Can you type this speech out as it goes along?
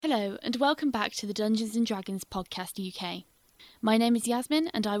Hello, and welcome back to the Dungeons & Dragons Podcast UK. My name is Yasmin,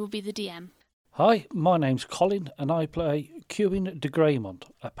 and I will be the DM. Hi, my name's Colin, and I play Cuin de Greymont,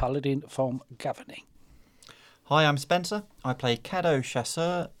 a paladin from Gavany. Hi, I'm Spencer. I play Caddo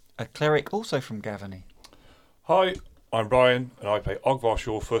Chasseur, a cleric also from Gavany. Hi, I'm Brian, and I play Ogvar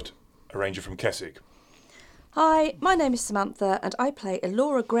Shawfoot, a ranger from Kessig. Hi, my name is Samantha, and I play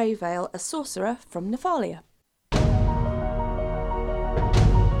Elora Greyvale, a sorcerer from Nephalia.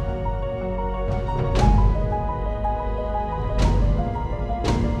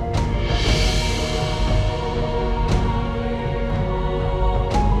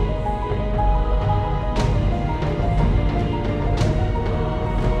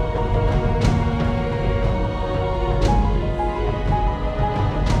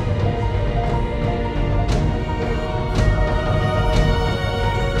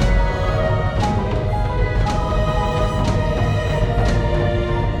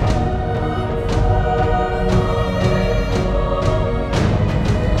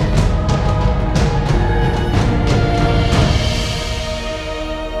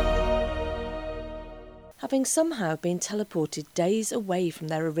 Having somehow been teleported days away from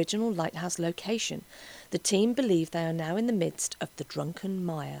their original lighthouse location, the team believe they are now in the midst of the Drunken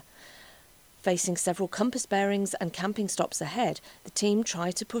Mire. Facing several compass bearings and camping stops ahead, the team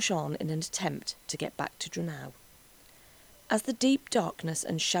try to push on in an attempt to get back to Dranau. As the deep darkness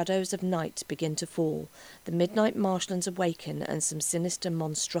and shadows of night begin to fall, the midnight marshlands awaken and some sinister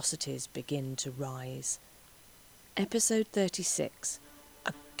monstrosities begin to rise. Episode 36.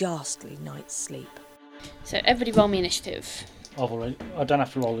 A Ghastly Night's Sleep. So everybody roll me initiative. I don't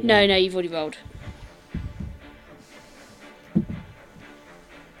have to roll it. No, you've already rolled.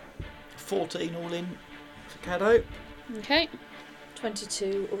 14 all in for Caddo. Okay.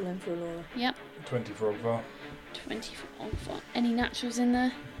 22 all in for Elora. Yep. 20 for Ogvar. 20 for Ogvar. Any naturals in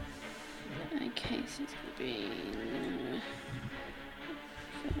there? Okay, so it's going to be...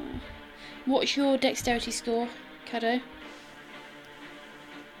 What's your dexterity score, Caddo?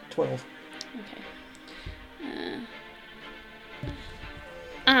 12. Okay.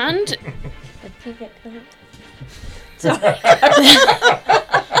 And...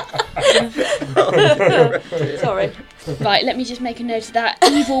 Sorry. Right, let me just make a note of that.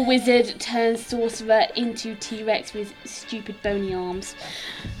 Evil wizard turns sorcerer into T-Rex with stupid bony arms.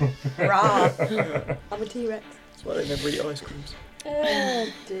 Rah. I'm a T-Rex. That's why they never eat ice creams. Oh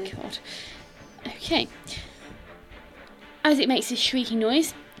dear. God. Okay. As it makes this shrieking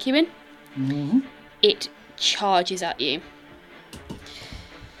noise, Kieran, it charges at you.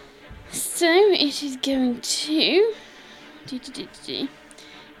 So it is going to... It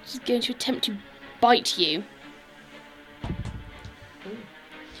is going to attempt to bite you.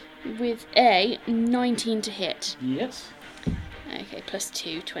 With a 19 to hit. Yes. Okay, plus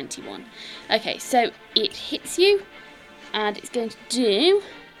 2, 21. Okay, so it hits you, and it's going to do...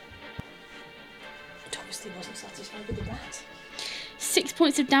 It obviously wasn't satisfied with the rat. 6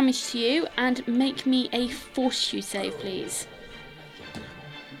 points of damage to you, and make me a fortitude save, please.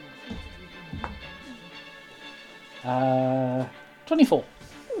 24.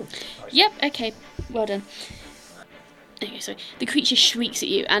 Yep, okay, well done. Okay, so the creature shrieks at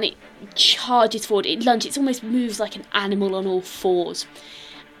you, and it charges forward, it lunges, it almost moves like an animal on all fours.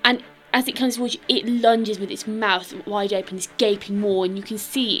 And as it comes towards you, it lunges with its mouth wide open, this gaping maw, and you can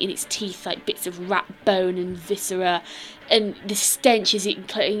see in its teeth like bits of rat bone and viscera, and the stench as it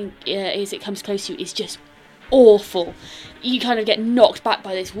comes close to you is just awful. You kind of get knocked back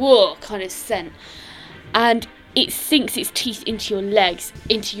by this whoa kind of scent, and it sinks its teeth into your legs,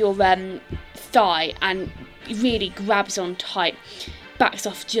 into your thigh, and really grabs on tight, backs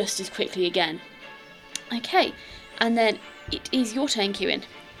off just as quickly again. Okay, and then it is your turn, Kieran.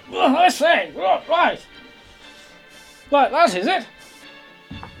 Well, I say, right, that is it.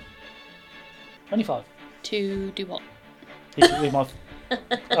 25. To do what? Basically,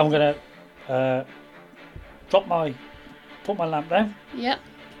 I'm gonna put my lamp down, Yep.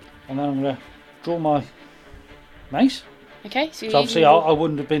 and then I'm gonna draw my mace. Okay, so So obviously, I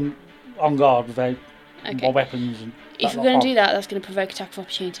wouldn't have been on guard without my okay. weapons. And If you're going to do that, that's going to provoke attack of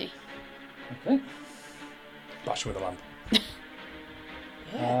opportunity. Okay. Bash him with a lamp. It's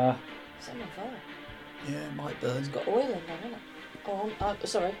on fire. Yeah, it might burn. It's got oil in there, hasn't it? Oh,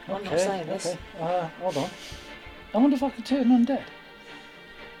 sorry, I'm not Okay, saying this. okay. Hold on. I wonder if I could turn undead.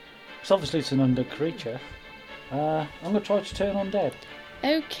 Because obviously it's an undead creature. I'm going to try to turn undead.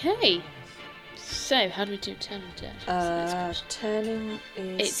 Okay. So, how do we do turn undead? Turning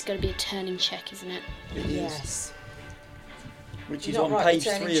is... It's got to be a turning check, isn't it? Yes. which Did is you not on write the page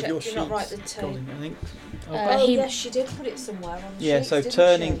turning 3 of check? your Did you not write the sheets, turn- Colin, I think. Oh, he- yes, she did put it somewhere on the Yeah, sheets, so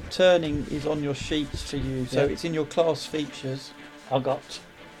didn't she? turning is on your sheets to you. So Yeah. it's in your class features. I got.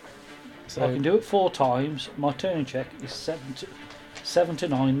 So I can do it 4 times. My turning check is 7 to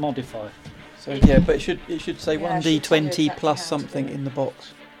 9 modifier. So yeah, but it should say Yeah, it should tell you 1d20 exactly plus how to something do it. in the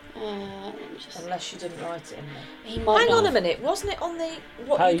box. Let me just... Unless she didn't write it in there. He might Hang not on a have. minute, wasn't it on the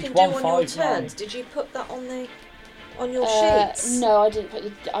what Page you can do on your 159. turns? Did you put that on your sheets? No, I didn't put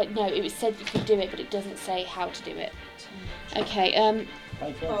the... no, it was said you could do it, but it doesn't say how to do it. Okay,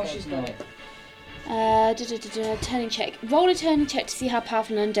 Oh, she's got it. turning check. Roll a turning check to see how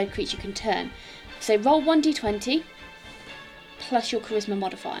powerful an undead creature can turn. So roll 1d20 plus your charisma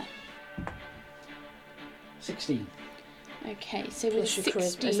modifier. 16. Okay, so with Plus your 16...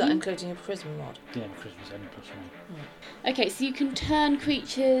 charisma. Is that including your charisma mod? Yeah, Christmas only plus 1. Okay, so you can turn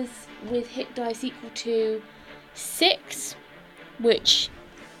creatures with hit dice equal to 6, which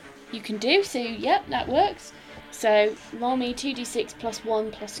you can do, so yep, that works. So roll me 2d6 plus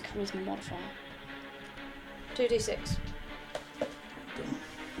 1 plus charisma modifier. 2d6.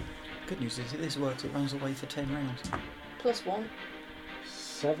 Good news is this works. It runs away for 10 rounds. Plus 1.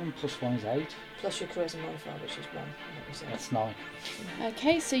 7 plus 1 is 8. Plus your charisma modifier, which is 1. What was that? That's 9.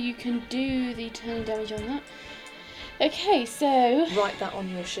 Okay, so you can do the turning damage on that. Okay, so Write that on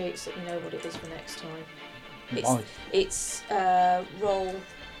your sheet so that you know what it is for next time. It's, Right. it's roll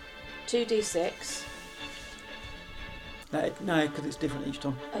 2d6. No, because it's different each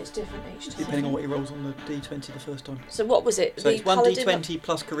time, Oh, it's different each time. depending on what he rolls on the d20 the first time. So what was it? So The it's paladin- 1d20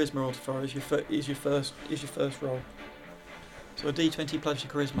 plus charisma modifier is your first roll. So a d20 plus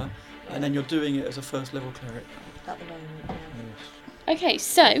your charisma, and then you're doing it as a first level cleric. At the moment, yeah. Yes. okay,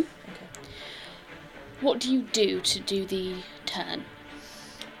 so Okay. what do you do to do the turn?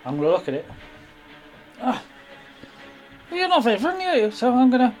 I'm going to look at it. Well, you're not very friendly, are you? So I'm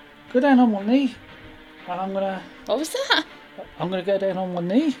going to go down on one knee. And I'm going What was that? to go down on one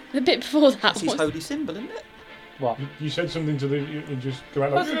knee. The bit before that That's his was... holy symbol, isn't it? What? You said something to the. You just go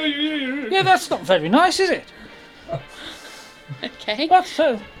out like. Yeah, that's not very nice, is it? Okay. But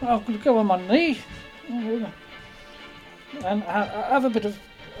I'm going to go on my knee. And have a bit of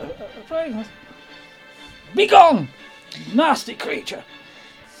praying. Be gone! Nasty creature!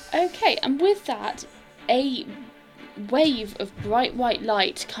 Okay, and with that, a wave of bright white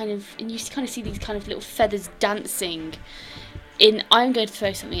light and you kind of see these kind of little feathers dancing in... I'm going to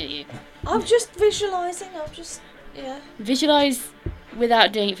throw something at you. I'm just visualising, yeah. Visualise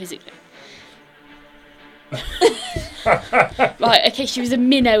without doing it physically. Right, okay, she was a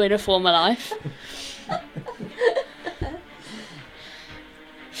minnow in a former life.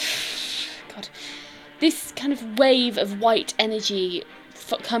 God. This kind of wave of white energy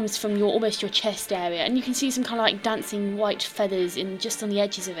comes from almost your chest area, and you can see some kind of like dancing white feathers just on the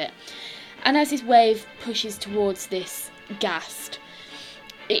edges of it. And as this wave pushes towards this ghast,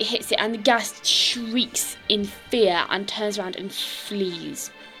 it hits it, and the ghast shrieks in fear and turns around and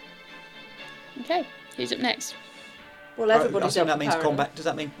flees. Okay, who's up next? Well, I everybody's think up that means apparently. combat. Does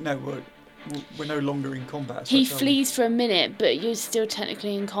that mean no? We're no longer in combat. as He such, are we? flees for a minute, but you're still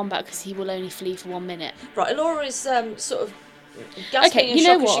technically in combat because he will only flee for 1 minute. Right, Elora is sort of gasping Okay, in you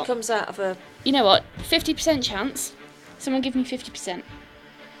know shock as she what? comes out of her... You know what? 50% chance. Someone give me 50%.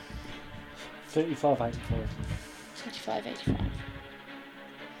 35, 84. 35, 85.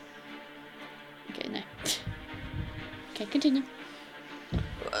 Okay, no. Okay, continue.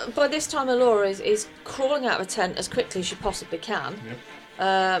 By this time, Elora is crawling out of a tent as quickly as she possibly can.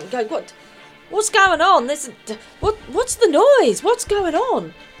 Going, what's going on? What's the noise? What's going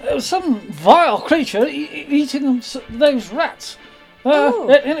on? There was some vile creature eating those rats. Oh.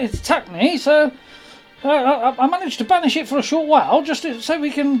 And it attacked me, so I managed to banish it for a short while, just so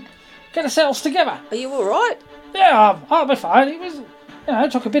we can get ourselves together. Are you all right? Yeah, I'll be fine. It was,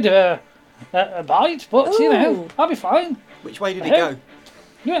 it took a bit of a bite, but, Ooh. I'll be fine. Which way did it go?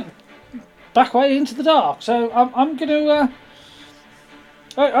 You went back way into the dark, so I'm going to...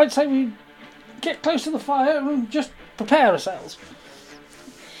 I'd say we get close to the fire and just prepare ourselves.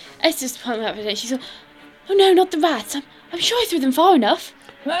 Esther's pulling out for a She's like, oh no, not the rats. I'm sure I threw them far enough.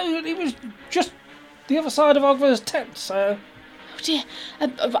 No, it was just the other side of Ogva's tent, so... Oh dear.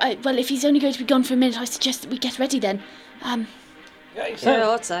 Well, if he's only going to be gone for a minute, I suggest that we get ready then. Yeah, so Yeah,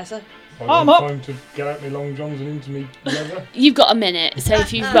 I'd say so. I'm up. Time to get out my long johns and into me leather. You've got a minute, so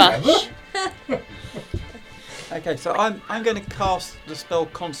if you rush... Okay, so I'm going to cast the spell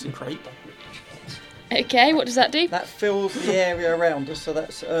Consecrate. Okay, what does that do? That fills the area around us, so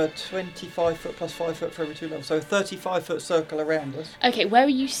that's 25 foot plus 5 foot for every 2 levels. So a 35-foot circle around us. Okay, where are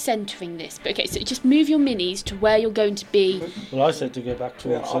you centering this? But okay, so just move your minis to where you're going to be. Well, I said to go back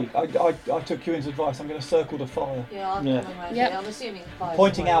Yeah, towards I took Ewan's advice. I'm going to circle the fire. Yeah, I'm Yeah. coming around Yep. here. I'm assuming five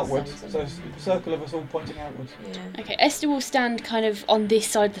Pointing away outwards. centre. So it's a circle of us all pointing outwards. Yeah. Okay, Esther will stand kind of on this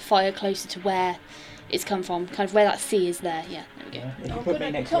side of the fire, closer to where it's come from, kind of where that sea is there. Yeah, there we go. Yeah. If you I'm put me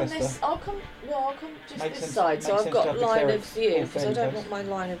gonna next to come Esther. this. I'll come just Makes this sense- side, so makes I've sense to got have the line of clerics view all because I fairly don't close. want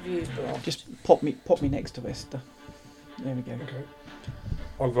my line of view blocked. Just pop me next to Esther. There we go. Okay.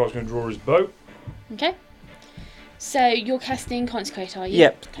 Ogvar's going to draw his bow. Okay. So you're casting Consecrate, are you?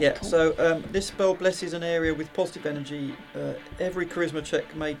 Yep. Okay, Yeah. cool. So this spell blesses an area with positive energy. Every charisma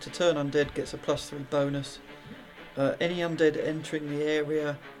check made to turn undead gets a +3 bonus. Any undead entering the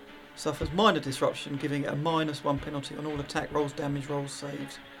area suffers minor disruption, giving it a -1 penalty on all attack rolls, damage rolls,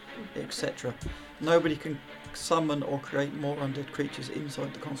 saves, etc. Nobody can summon or create more undead creatures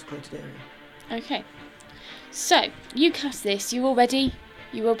inside the consecrated area. Okay. So you cast this. You all ready?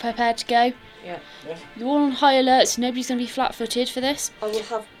 You all prepared to go? Yeah. You're all on high alert, so nobody's going to be flat-footed for this. I will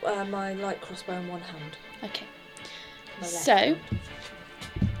have my light crossbow in one hand. Okay. My left So- hand.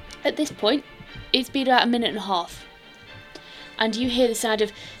 At this point, it's been about a minute and a half, and you hear the sound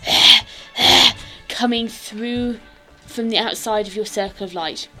of coming through from the outside of your circle of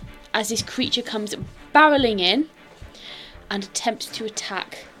light as this creature comes barreling in and attempts to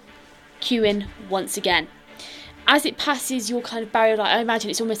attack Kewin once again. As it passes your kind of barrier of light, I imagine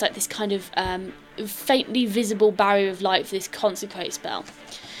it's almost like this kind of faintly visible barrier of light for this consecrate spell,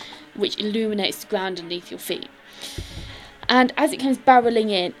 which illuminates the ground underneath your feet. And as it comes barreling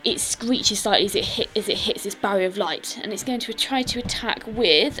in, it screeches slightly as it hits this barrier of light, and it's going to try to attack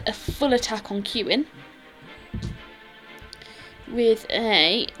with a full attack on Kewin with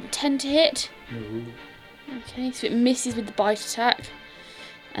a 10 to hit. Okay, so it misses with the bite attack,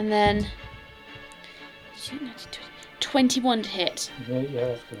 and then 21 to hit. Yeah,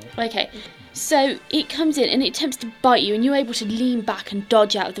 that's good. Okay, so it comes in and it attempts to bite you, and you're able to lean back and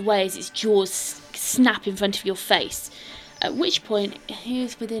dodge out of the way as its jaws snap in front of your face. At which point, he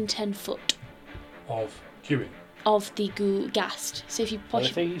is within 10 foot Of queuing. of the ghast. So if you Well,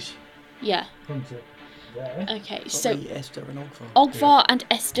 push, if he's yeah. come to there, Okay, so Probably Esther and Ogvar. Ogvar and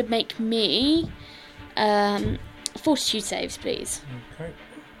Esther make me fortitude saves, please. Okay.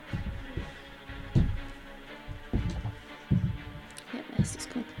 Yep, Esther's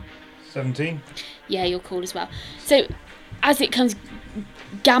cool. 17. Yeah, you're cool as well. So as it comes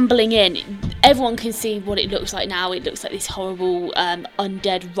gambling in, everyone can see what it looks like now. It looks like this horrible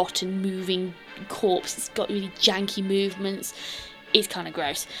undead, rotten, moving corpse. It's got really janky movements. It's kind of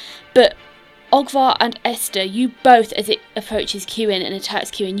gross. But Ogvar and Esther, you both, as it approaches Kewin and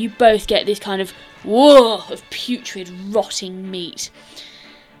attacks Kewin, you both get this kind of whoa of putrid, rotting meat.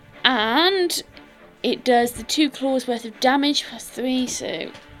 And it does the 2 claws worth of damage plus 3,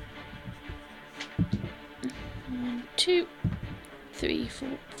 so 1, 2, 3, 4,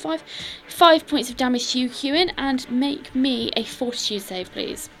 5. 5 points of damage to you, Kewin, and make me a fortitude save,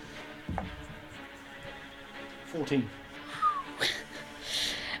 please. 14.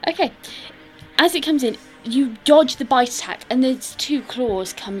 Okay. As it comes in, you dodge the bite attack, and those 2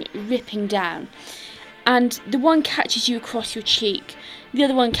 claws come ripping down. And the one catches you across your cheek, the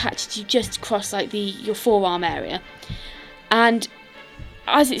other one catches you just across like your forearm area. And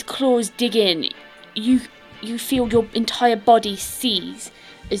as its claws dig in, you feel your entire body seize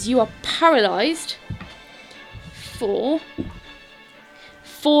as you are paralysed for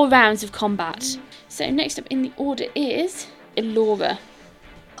 4 rounds of combat. So next up in the order is Elora.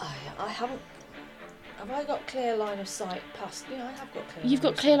 I haven't. Have I got clear line of sight past? Yeah, I have got clear. You've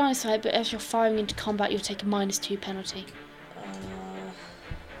line got of clear sight. line of sight, but as you're firing into combat, you'll take a -2 penalty.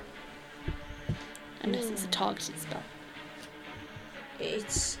 Unless it's a targeted spell.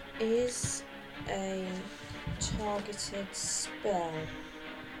 It is a targeted spell.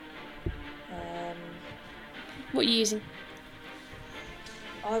 What are you using?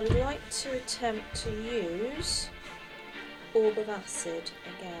 I would like to attempt to use Orb of Acid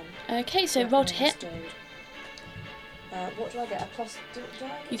again. Okay, so roll to hit. What do I get? A plus? Do I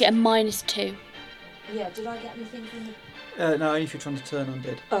get You get a -2. Yeah, did I get anything from the... No, only if you're trying to turn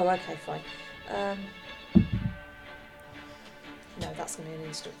undead. Oh, okay, fine. No, that's going to be an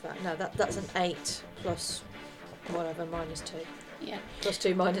instant fact. No, that's an 8 plus whatever, -2. Yeah. Plus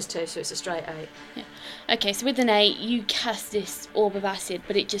 2 -2, so it's a straight 8. Okay, so with an 8, you cast this Orb of Acid,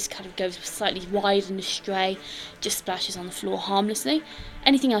 but it just kind of goes slightly wide and astray, just splashes on the floor harmlessly.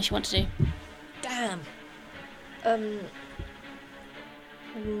 Anything else you want to do? Damn!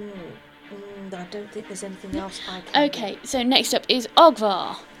 I don't think there's anything else I can Okay, so next up is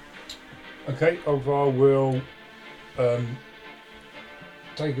Ogvar. Okay, Ogvar will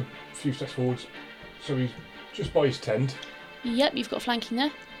take a few steps forwards. So he's just by his tent. Yep, you've got flanking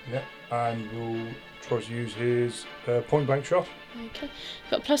there. Yeah, and will try to use his point blank shot. Okay.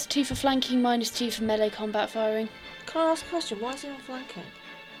 You've got +2 for flanking, -2 for melee combat firing. Can I ask a question? Why is he on flanking?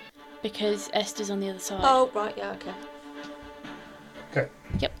 Because Esther's on the other side. Oh, right, yeah, okay. Okay.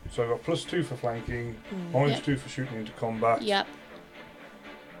 Yep. So I've got +2 for flanking, Yep. -2 for shooting into combat. Yep.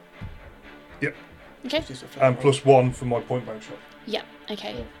 Yep. Okay. Just a flat And roll. +1 for my point blank shot. Yep.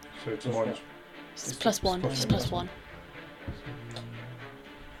 Okay. So it's Plus minus. It's +1. It's +1.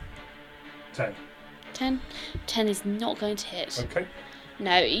 10. 10. 10 is not going to hit. Okay.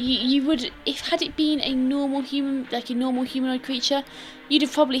 No, you would, if had it been a normal human, like a normal humanoid creature, you'd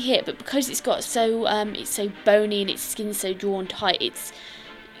have probably hit. But because it's got so, it's so bony and its skin's so drawn tight, it's,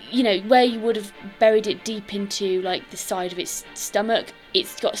 you know, where you would have buried it deep into like the side of its stomach,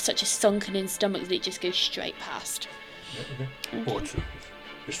 it's got such a sunken in stomach that it just goes straight past. Yeah, okay. Okay. Oh,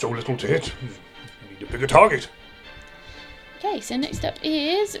 it's so little to hit. You need a bigger target. Okay, so next up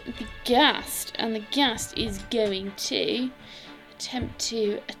is the Ghast, and the Ghast is going to attempt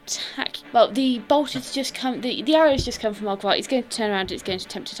to attack. Well, the bolt has just come. The arrow has just come from Ogvar. It's going to turn around. It's going to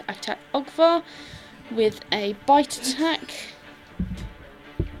attempt to attack Ogvar with a bite attack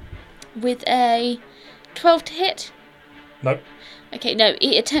with a 12 to hit. No. Okay, no,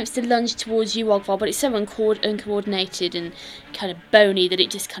 it attempts to lunge towards you, Ogvar, but it's so uncoordinated and kind of bony that it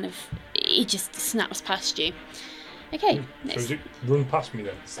just snaps past you. Okay, So next. does it run past me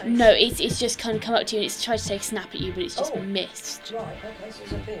then? So No, it's just kind of come up to you and it's tried to take a snap at you, but it's just Oh. missed. Right, okay, so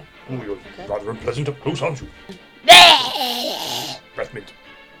he's up here. Oh, you're Okay. rather unpleasant up close, aren't you? Breath mint.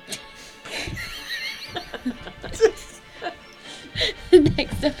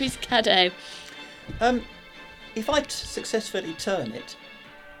 Next up is Caddo. If I successfully turn it,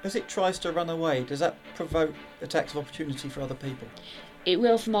 as it tries to run away, does that provoke attacks of opportunity for other people? It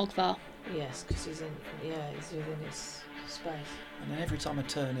will from Ogvar. Yes, because he's within his space. And then every time I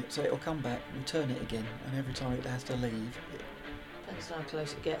turn it, so it'll come back, we turn it again, and every time it has to leave, Depends on how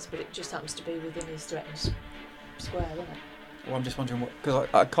close it gets, but it just happens to be within his threatened square, isn't it? well, I'm just wondering what, because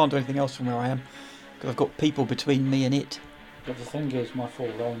I can't do anything else from where I am, because I've got people between me and it. But the thing is, my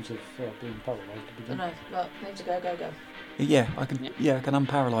full range of being paralysed to I begin. know. Well, need to go. Yeah, I can. Yep. Yeah, I can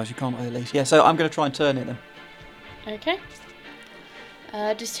unparalyse you, can't I? At least. Yeah. So I'm going to try and turn it then. Okay.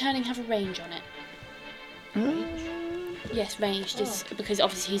 Does turning have a range on it? Yes, range. Just because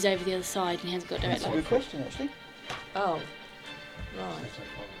obviously he's over the other side and he hasn't got direct That's a line. good question, actually. Oh, right.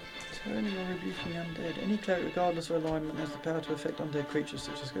 Turning or rebuking undead. Any cleric, regardless of alignment, has the power to affect undead creatures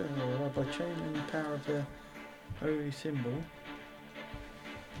such as by channeling the power of their holy symbol.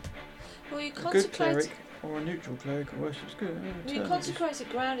 Well, you A good consecrate. cleric or a neutral cleric who worships good. Well, your consecrated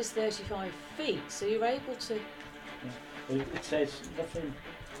ground is 35 feet, so you're able to. It says nothing.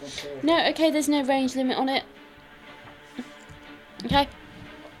 No, okay, there's no range limit on it. Okay.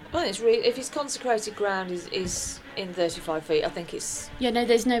 Well, it's if his consecrated ground is in 35 feet, I think it's. Yeah, no,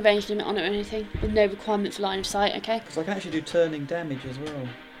 there's no range limit on it or anything. With no requirement for line of sight, okay? Because I can actually do turning damage as well.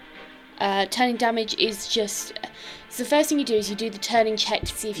 Turning damage is just... So the first thing you do is you do the turning check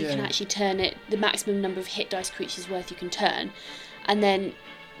to see if you can Yeah. actually turn it, the maximum number of hit dice creatures worth you can turn. And then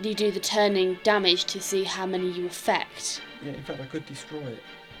you do the turning damage to see how many you affect. Yeah, in fact, I could destroy it.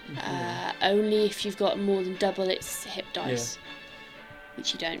 in theory. Only if you've got more than double its hit dice.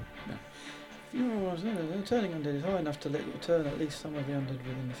 Which you don't. The turning undead is high enough to let you turn at least some of the undead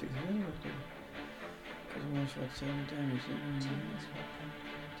within the 6 because I'm also turning damage.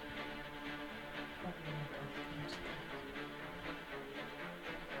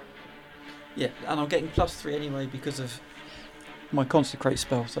 Yeah, and I'm getting +3 anyway because of my consecrate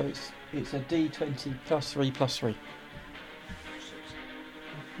spell, so it's a D20 +3 +3.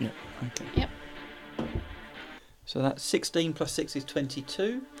 Yeah, okay. Yep. So that's 16 + 6 is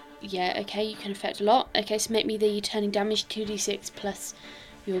 22. Yeah, okay, you can affect a lot. Okay, so make me the turning damage 2d6 plus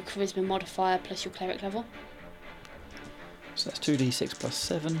your charisma modifier plus your cleric level. So that's 2d6 +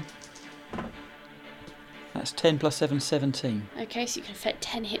 7. That's 10 + 7, 17. Okay, so you can affect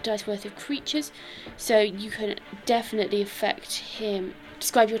 10 hit dice worth of creatures. So you can definitely affect him.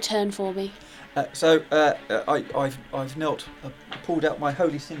 Describe your turn for me. I've knelt, pulled out my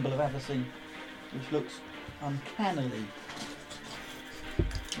holy symbol of Avacyn, which looks uncannily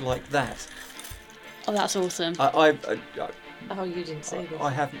like that. Oh, that's awesome. Oh, you didn't see this.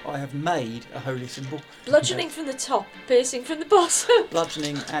 I have made a holy symbol. Bludgeoning from the top, piercing from the bottom.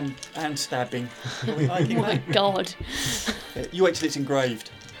 Bludgeoning and stabbing. Oh my god. You wait till it's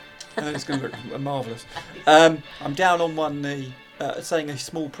engraved. And it's going to look marvellous. I'm down on one knee, saying a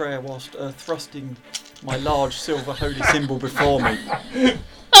small prayer whilst thrusting my large silver holy symbol before me. In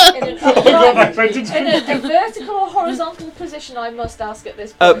a vertical or horizontal position, I must ask at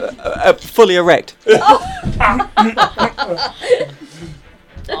this point. Fully erect. Thus.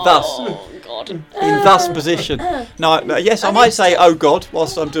 Oh, God. In thus position. No, yes, I might say, oh God,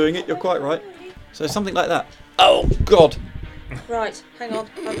 whilst I'm doing it. You're quite right. So something like that. Oh God. Right, hang on.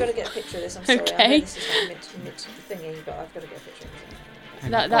 I've got to get a picture of this. I'm sorry. I Okay. know this is like mid thingy, but I've got to get a picture of this.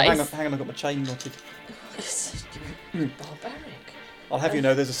 Hang That on, is- hang on, I've got my chain knotted. This is barbaric. I'll have you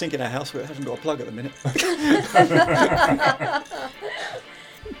know there's a sink in our house, but it hasn't got a plug at the minute.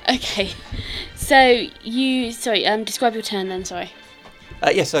 Okay. So describe your turn then, sorry.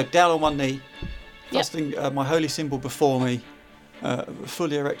 Yes, so down on one knee, Yep. thrusting my holy symbol before me,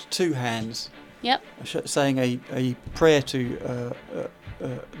 fully erect, two hands, Yep. saying a prayer to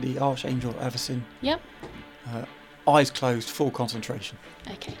the Archangel Avacyn. Yep. Eyes closed, full concentration.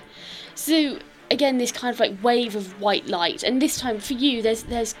 Okay. So again, this kind of like wave of white light, and this time for you,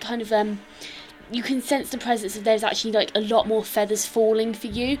 there's kind of you can sense the presence of there's actually like a lot more feathers falling for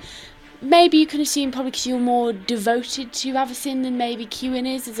you. Maybe you can assume probably because you're more devoted to Avacyn than maybe Kewin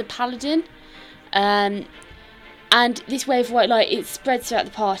is as a paladin. And this wave of white light, it spreads throughout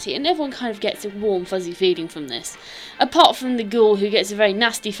the party, and everyone kind of gets a warm, fuzzy feeling from this. Apart from the ghoul, who gets a very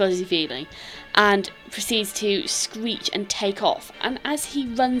nasty, fuzzy feeling, and proceeds to screech and take off. And as he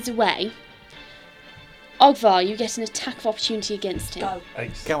runs away, Ogvar, you get an attack of opportunity against him. Go.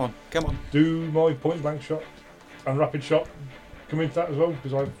 Ace. Come on. Do my point blank shot and rapid shot come into that as well?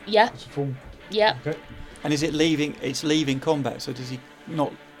 Because Yeah, it's a full. yeah. Okay. And is it leaving? It's leaving combat. So does he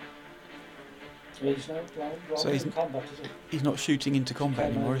not? So he's- in combat, is it? He's not shooting into combat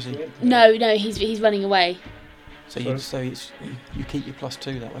anymore, is he? No, he's running away. So you keep your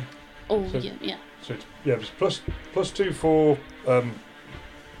 +2 that way. Oh, So- yeah. So it's +2 for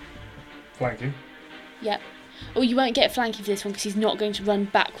flanking. Yeah. Oh, you won't get flanking for this one because he's not going to run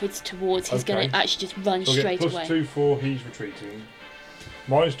backwards towards. He's going Okay. to actually just run So I'll straight get away. +2 for he's retreating.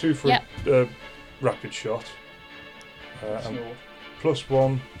 -2 for Yep. rapid shot. And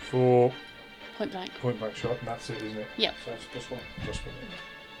 +1 for Point blank. point blank shot, and that's it, isn't it? So it's +1. +1.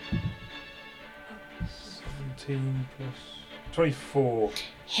 17 plus 24.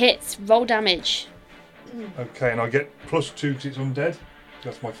 Hits. Roll damage. Okay, and I get +2 because it's undead.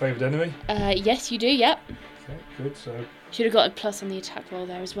 That's my favourite enemy. Yes, you do. Yep. Okay, good. So, Should have got a plus on the attack roll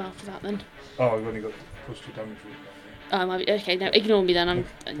there as well for that then. oh, I've only got +2 damage. Oh, might be, okay. No, ignore me then. I'm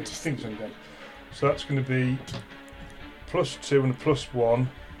I just. think it's undead. So that's going to be +2 and a +1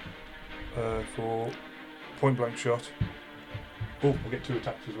 for point blank shot. Oh, I'll get 2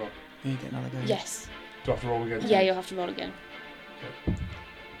 attacks as well. You get another go. Yes. Do I have to roll again? Yeah, you'll have to roll again.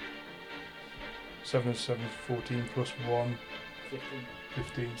 7 and 7 is 14 +1,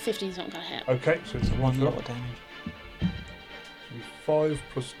 15. 15's not going to hit. Okay, so it's One one lot shot. of damage. So 5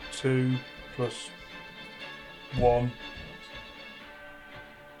 +2 +1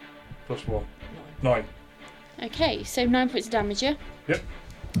 +1. 9. Okay, so 9 points of damage, yeah?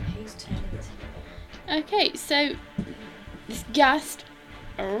 He's turning it. Okay, so this ghast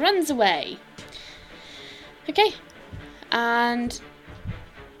runs away. Okay, and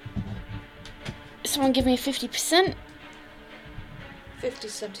someone give me a 50%. 50 to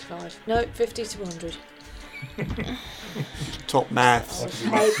 75. No, 50 to 100. Top maths.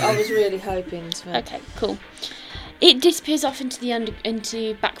 I was really hoping to. Okay, cool. It disappears off into the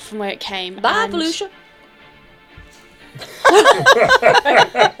into back from where it came. Bye, and- Volusia.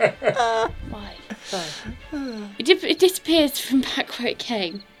 Why? Bye. It disappears from back where it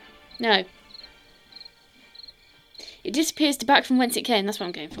came. No. It disappears to back from whence it came. That's what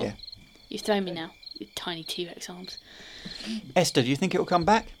I'm going for. Yeah. You've thrown me now. You tiny T-Rex arms. Esther, do you think it will come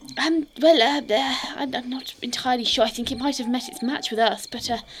back? Well, I'm not entirely sure. I think it might have met its match with us, but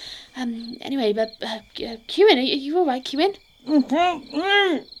anyway, Kewin, are you all right, Kewin? Hold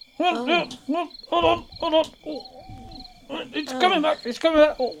on. It's coming back.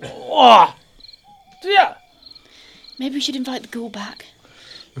 Oh. Yeah. Maybe we should invite the ghoul back.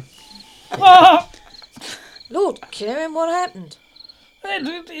 Lord Kieran, what happened?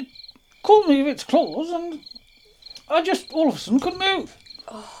 It caught me with its claws, and I just all of a sudden couldn't move.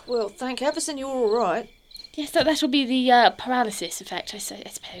 Oh, well, thank Everson you're all right. Yes, that will be the paralysis effect, I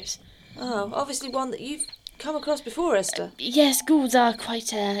suppose. Oh, obviously one that you've come across before, Esther. Yes, ghouls are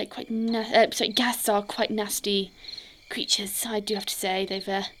ghasts are quite nasty creatures. I do have to say they've.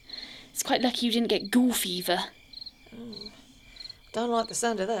 It's quite lucky you didn't get ghoul fever. Don't like the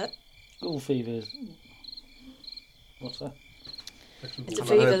sound of that. Ghoul fever. What's that? It's a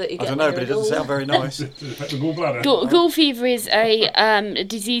fever that you get. I don't know, but it doesn't sound very nice. Affect the gallbladder. Gall fever is a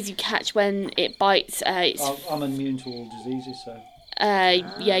disease you catch when it bites. I'm immune to all diseases, so.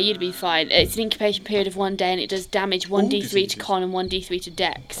 Yeah, you'd be fine. It's an incubation period of 1 day, and it does damage 1d3 to diseases. con and 1d3 to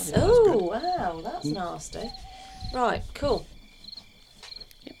dex. Oh, wow, that's nasty. Right, cool.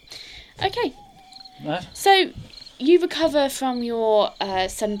 Okay, Right. so you recover from your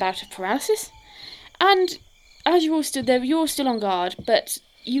sudden bout of paralysis, and as you're all stood there, you're all still on guard, but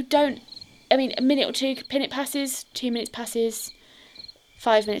you don't. I mean, a minute or two, minute passes, 2 minutes passes,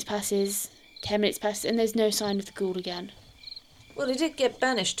 5 minutes passes, 10 minutes passes, and there's no sign of the ghoul again. Well, he did get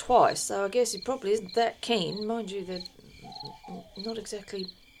banished twice, so I guess he probably isn't that keen. Mind you, they're not exactly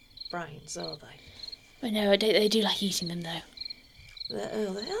brains, are they? But no, they do like eating them though.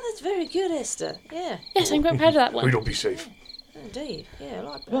 That's very good, Esther. Yeah, Yes, I'm quite proud of that one. We don't be safe. indeed. Yeah, I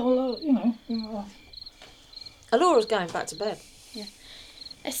like that. Well, you know. Alora's going back to bed.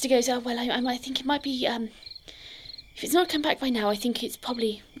 Esther goes, oh, well, I think it might be, if it's not come back by now, I think it's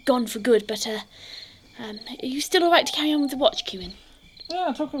probably gone for good, but, are you still alright to carry on with the watch, Kewin? Yeah,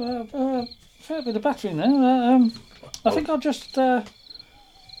 I took a fair bit of battery in there. I think I'll just. I'll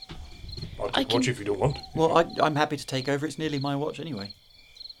I just watch can- if you don't want. Well, I'm happy to take over. It's nearly my watch anyway.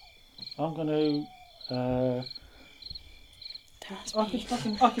 I'm going to. That's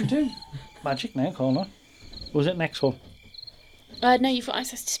I can do magic now, can't I? Or was it next one? No, you've got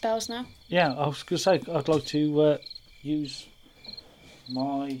access to spells now. Yeah, I was going to say I'd like to use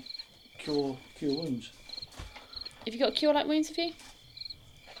my cure wounds. Have you got Cure Light Wounds with you?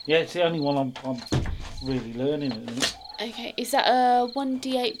 Yeah, it's the only one I'm really learning at the minute. Okay, is that a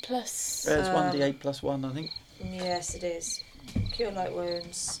 1d8 plus... It's 1d8 plus 1, I think. Yes, it is. Cure light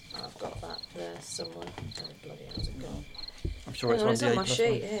wounds. I've got that there somewhere. Oh, bloody hell's it gone? I'm sure it's Hang on, it's on 1d8 my plus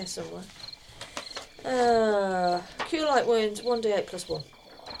sheet 1. here somewhere. Cure light wounds, 1d8 plus 1.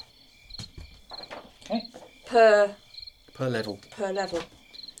 Okay. Per Per level.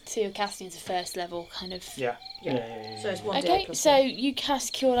 So you're casting as a first level, kind of... Yeah. So it's 1d8 Okay, plus so 1. you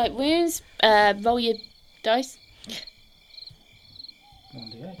cast Cure Light Wounds. Roll your dice.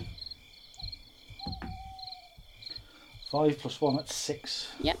 1d8. 5 plus 1, that's 6.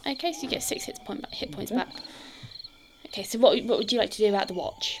 Yep, okay, so you get 6 hit points Okay. back. Okay, so what would you like to do about the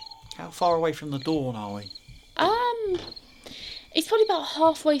watch? How far away from the dawn are we? It's probably about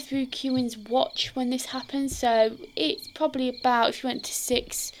halfway through Kewin's watch when this happens, so it's probably about, if you went to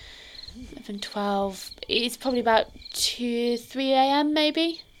 6, 11, 12, it's probably about 2, 3 a.m.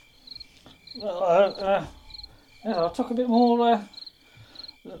 maybe? Well, yeah, I took a bit more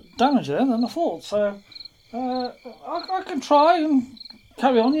damage there than I thought, so I can try and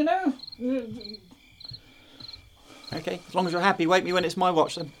carry on, you know. Okay, as long as you're happy, wake me when it's my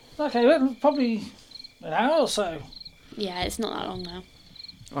watch then. Okay, well, probably an hour or so. Yeah, it's not that long now.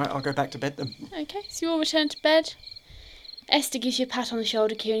 Alright, I'll go back to bed then. Okay, so you all return to bed. Esther gives you a pat on the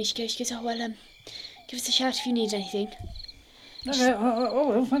shoulder, Kewin, and she goes, oh, well, give us a shout if you need anything. Okay, oh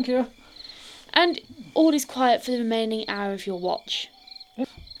well, thank you. And all is quiet for the remaining hour of your watch.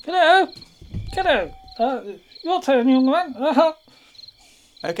 Kiddo! Your turn, young man.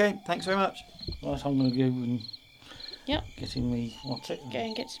 Okay, thanks very much. Right, I'm going to go and Yep. getting me, what's it? Go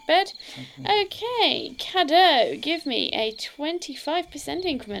and get to bed. Okay, Caddo, give me a 25%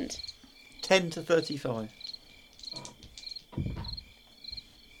 increment. 10 to 35.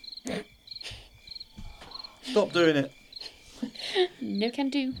 Stop doing it. No can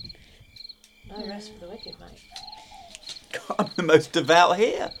do. No rest for the wicked, mate. God, I'm the most devout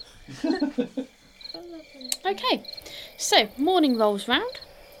here. Okay, so morning rolls round.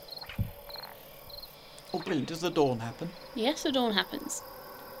 Oh, brilliant. Does the dawn happen? Yes, the dawn happens.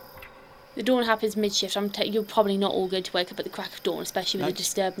 The dawn happens mid-shift. You're probably not all going to wake up at the crack of dawn, especially with No. a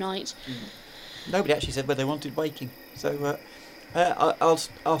disturbed night. Nobody actually said where they wanted waking. So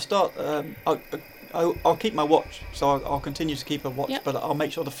I'll start. I'll keep my watch. So I'll continue to keep a watch, Yep. but I'll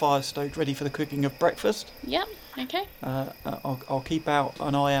make sure the fire's stoked ready for the cooking of breakfast. Yep, okay. I'll keep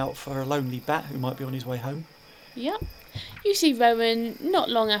an eye out for a lonely bat who might be on his way home. Yep. You see Rowan not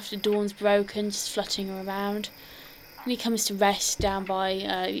long after dawn's broken, just fluttering around. And he comes to rest down by,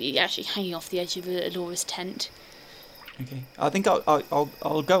 actually hanging off the edge of Alora's tent. Okay. I think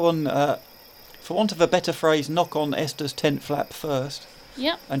I'll go on, for want of a better phrase, knock on Esther's tent flap first,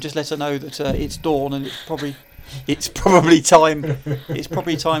 Yep. and just let her know that it's dawn and it's probably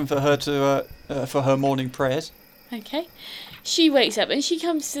time for her to for her morning prayers. Okay. She wakes up and she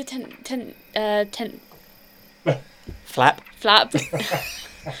comes to the tent Flap.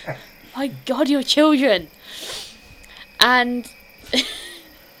 My God, you're children.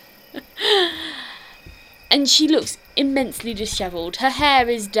 And she looks immensely dishevelled. Her hair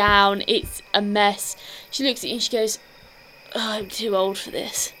is down. It's a mess. She looks at you and she goes, "Oh, I'm too old for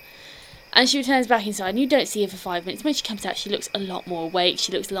this." And she returns back inside, and you don't see her for 5 minutes. When she comes out, she looks a lot more awake.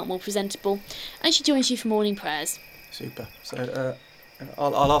 She looks a lot more presentable. And she joins you for morning prayers. Super. So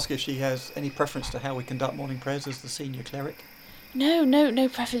I'll ask if she has any preference to how we conduct morning prayers as the senior cleric. No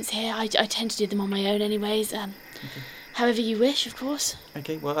preference here. I tend to do them on my own anyways. Okay. However you wish, of course.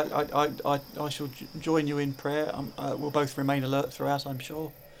 Okay, well, I shall join you in prayer. We'll both remain alert throughout, I'm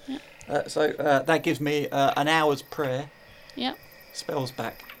sure. Yeah. So that gives me an hour's prayer. Yeah. Spells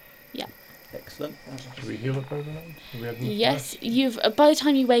back. Yeah. Excellent. Do we heal up overnight? Have we had enough Yes, rest? you've. By the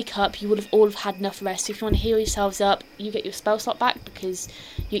time you wake up, you would have all have had enough rest. So if you want to heal yourselves up, you get your spell slot back because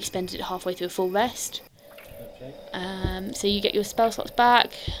you expended it halfway through a full rest. Okay. So you get your spell slots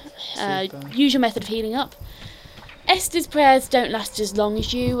back. Super. Use your method of healing up. Esther's prayers don't last as long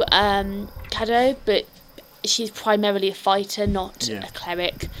as you, Caddo, but she's primarily a fighter, not Yeah. a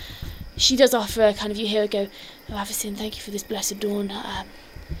cleric. She does offer kind of, you hear her go, "Oh, Avacyn, thank you for this blessed dawn.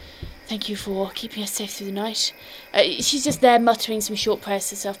 Thank you for keeping us safe through the night." She's just there muttering some short prayers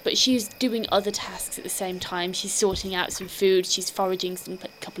to herself, but she's doing other tasks at the same time. She's sorting out some food, she's foraging some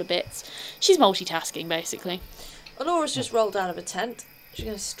couple of bits. She's multitasking, basically. Alora's just rolled out of a tent. She's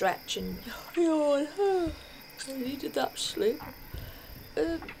going to stretch and yawn. I needed that sleep.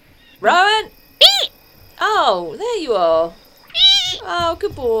 Rowan! Oh, there you are. Oh,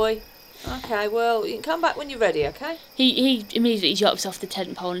 good boy. Okay, well, you can come back when you're ready, okay? He immediately jumps off the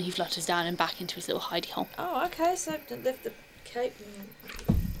tent pole and he flutters down and back into his little hidey hole. Oh, okay, so lift the cape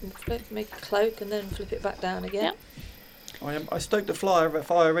and make a cloak and then flip it back down again. Yep. I stoked the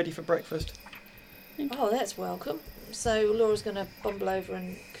fire ready for breakfast. Oh, that's welcome. So Laura's going to bumble over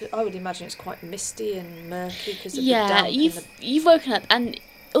and I would imagine it's quite misty and murky because of the damp. You've woken up and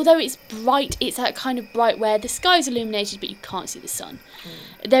although it's bright, it's that kind of bright where the sky's illuminated but you can't see the sun.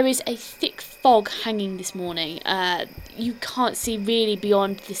 There is a thick fog hanging this morning. You can't see really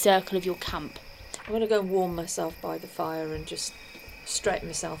beyond the circle of your camp. I'm going to go and warm myself by the fire and just straighten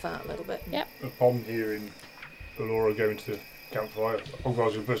myself out a little bit. Yep. Upon hearing Laura go into the campfire,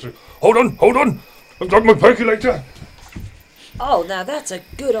 Ogvar's going to hold on! I've got my percolator! Oh, now that's a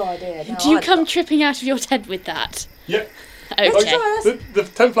good idea. Now Do you come tripping out of your tent with that? Yeah. Okay. The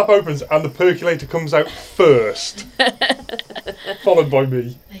tent flap opens and the percolator comes out first, followed by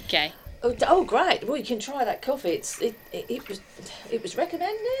me. Okay. Oh, great! Well, you can try that coffee. It was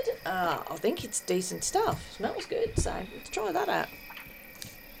recommended. I think it's decent stuff. Smells good. So let's try that out.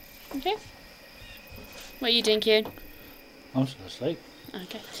 Okay. What are you doing, Kieran? I'm still asleep.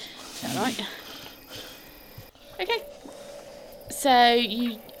 Okay. Is that right? Okay. So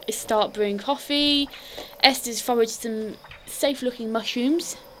you start brewing coffee. Esther's foraged some safe-looking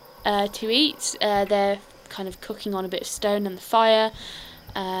mushrooms to eat. They're kind of cooking on a bit of stone on the fire.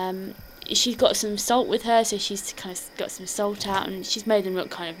 She's got some salt with her, so she's kind of got some salt out, and she's made them look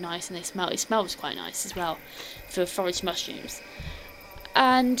kind of nice, and it smells quite nice as well for foraged mushrooms.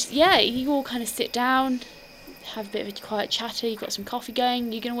 And yeah, you all kind of sit down, have a bit of a quiet chatter. You've got some coffee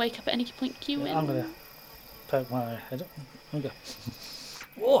going. You're going to wake up at any point, Q? I'm going to poke my head up and go,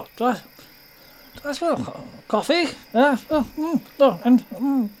 "Oh, do I smell coffee?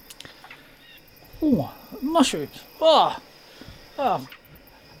 Mushrooms.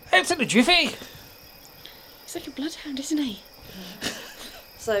 It's in a jiffy." He's like a bloodhound, isn't he?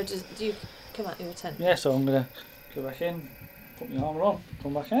 So do you come out of your tent? Yeah, so I'm going to go back in, put my armour on,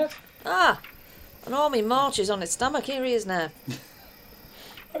 come back out. An army marches on its stomach. Here he is now.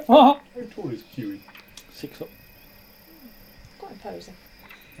 Oh, How tall is Huey? 6 foot. Quite imposing.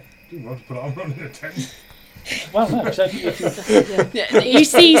 Didn't want to put armour on in a tent. Well, no, so if you You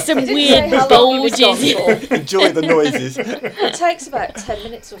see some Didn't say weird how long he was gone bulges. for. Enjoy the noises. It takes about 10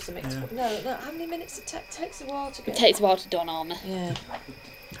 minutes or something. Yeah. No, how many minutes it takes a while to It get. takes a while to don armour. Yeah.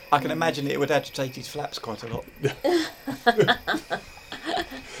 I can imagine it would agitate his flaps quite a lot.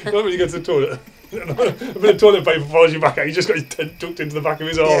 Not when you go to the toilet. A bit of toilet paper follows you back out. He's just got his tent tucked into the back of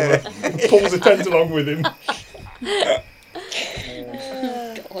his armour. Pulls the tent along with him.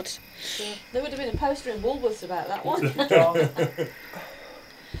 God. There would have been a poster in Woolworths about that one.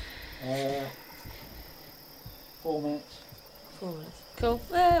 4 minutes. 4 minutes. Cool.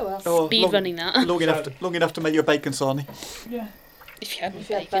 Well. Oh, Speed running that. long enough to make you a bacon sarnie. Yeah. If you haven't If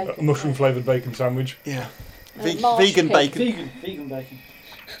you had bacon. bacon. A mushroom flavoured bacon sandwich. Yeah. Marsh Vegan pig. bacon. Vegan bacon.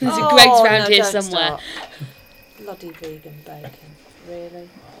 There's a Greg's round no, here don't somewhere. start. Bloody vegan bacon. Really?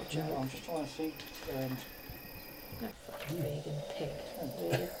 What a joke. I'm just trying to see. No fucking vegan pig.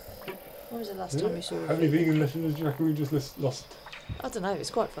 Really? When was the last time you saw a How many vegan? vegan listeners do you reckon we just lost? I don't know, it's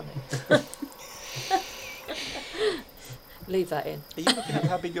quite funny. Leave that in. Are you looking at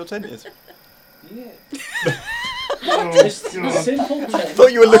how big your tent is? Yeah. Oh, It's a God. simple tent. I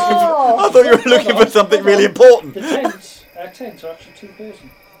thought you were looking for something really important. The tents, our tents are actually 2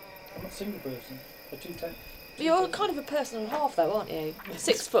 person. I'm not single person. They're 2 tents. You're kind of a person and a half, though, aren't you?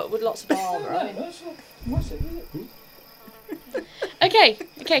 6 foot with lots of armour, right? That's not massive, is it? Okay,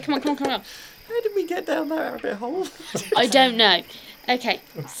 come on. How did we get down that rabbit hole? I don't know. Okay,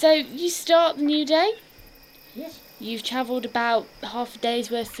 so you start the new day. Yes. You've travelled about half a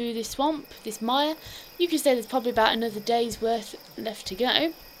day's worth through this swamp, this mire. You could say there's probably about another day's worth left to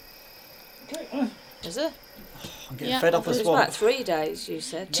go. Okay. Is it? I'm getting Yeah. fed I up thought of it was about swamp. 3 days, you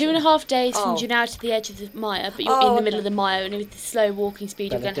said. 2.5 days from Oh. you now to the edge of the mire, but you're in the middle of the mire, and with the slow walking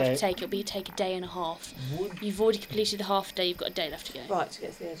speed you're About going a to have to day. take, it'll take a day and a half. Would, You've already completed the half day, you've got a day left to go. Right, to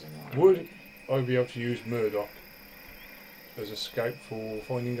get to the edge of the mine. would I be able to use Murdoch as a scout for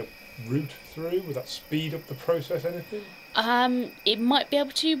finding a route through? Would that speed up the process anything? It might be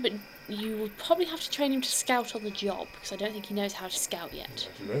able to, but you would probably have to train him to scout on the job, because I don't think he knows how to scout I yet.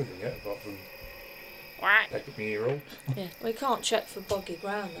 don't do anything yet apart from Right. peck at me ear roll. We can't check for boggy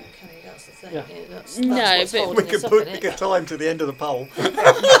ground, though, can we? That's the thing. Yeah. That's No, what's but- holding We could us up, put innit? a time to the end of the pole.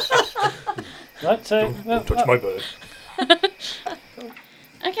 Right, so... Don't touch my bird.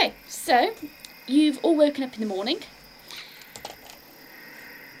 Okay, so you've all woken up in the morning.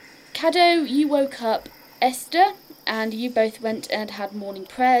 Caddo, you woke up Esther, and you both went and had morning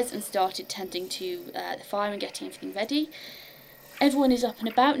prayers and started tending to the fire and getting everything ready. Everyone is up and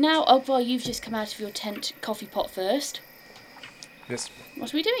about now. Ogvar, you've just come out of your tent coffee pot first. Yes,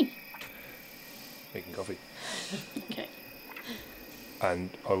 What are we doing? making coffee. Okay. And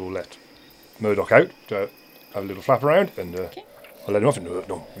I will let Murdoch out to have a little flap around, and Okay. I'll let him off. And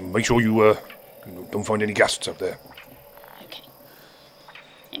no, make sure you don't find any ghasts up there. Okay.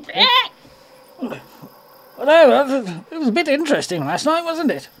 Well, no, it was a bit interesting last night, wasn't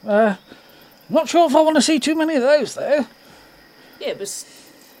it? Not sure if I want to see too many of those, though. Yeah, it was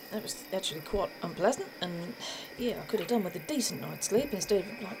actually quite unpleasant, and yeah, I could have done with a decent night's sleep instead of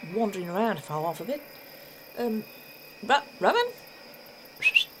like wandering around for half of it. Rowan?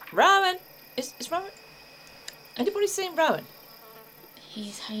 Rowan? Is Rowan? Anybody seen Rowan?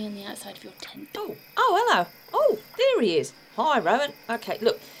 He's hanging on the outside of your tent. Oh, hello. Oh, there he is. Hi, Rowan. Okay,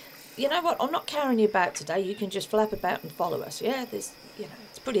 look, you know what? I'm not carrying you about today. You can just flap about and follow us. Yeah, it's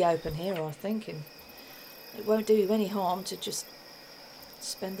pretty open here, I think, and it won't do you any harm to just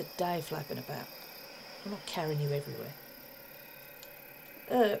spend the day flapping about. I'm not carrying you everywhere.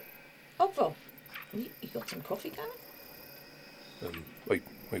 Ogval, you got some coffee going? I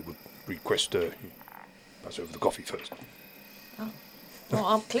would request you pass over the coffee first. Well,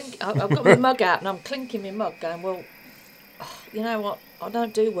 I've got my mug out and I'm clinking my mug going, well, you know what? I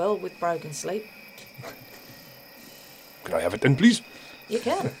don't do well with broken sleep. Can I have it then, please? You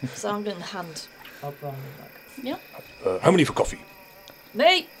can. So I'm going to hand Ogval my mug. Yeah. How many for coffee?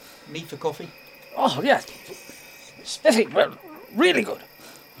 Me? Need for coffee? Oh, yes. Spiffing, well, really good.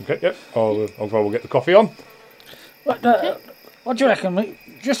 Okay, yep. I'll get the coffee on. What do you reckon? We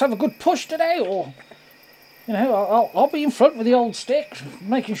just have a good push today, or... You know, I'll be in front with the old stick,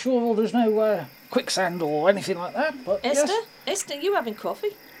 making sure there's no quicksand or anything like that. But Esther? yes. Esther, you having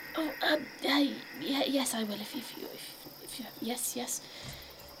coffee? Oh, yes, I will. If you yes.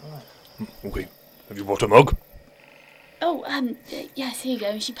 Okay. Have you brought a mug? Oh, yes, here you go.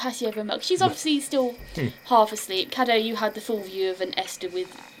 And she passes you over a mug. She's obviously still half asleep. Caddo, you had the full view of an Esther with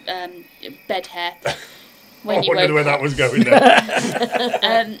bed hair when I you wondered woke where up. that was going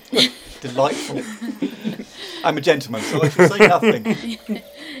there. Delightful. I'm a gentleman, so I should say nothing.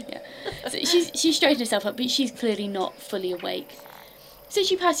 So she's straightened herself up, but she's clearly not fully awake. So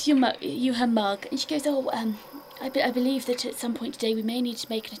she passes you her mug, and she goes, "Oh, I believe that at some point today we may need to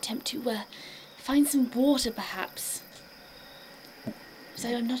make an attempt to find some water, perhaps. So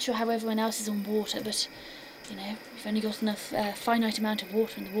I'm not sure how everyone else is on water, but you know, we've only got enough finite amount of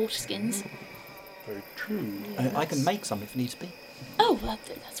water in the water skins." Very true. I can make some if needs be. Oh, well,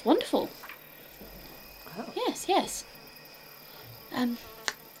 that's wonderful. Oh. Yes.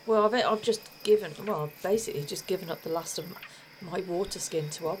 Well, I've basically just given up the last of my water skin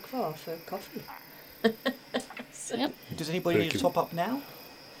to Ogvar for coffee. So, Yep. Does anybody Thank need to you. top up now?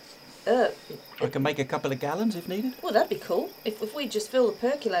 I I can make a couple of gallons if needed. Well, that'd be cool. If we just fill the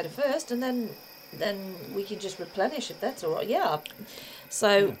percolator first, and then we can just replenish if that's all right. Yeah.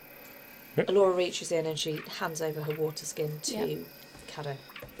 So, Yeah. Laura reaches in and she hands over her water skin to Yeah. Caddo.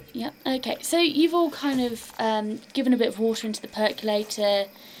 Yeah. Okay. So you've all kind of given a bit of water into the percolator.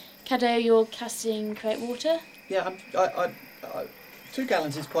 Caddo, you're casting create water. Yeah, I 2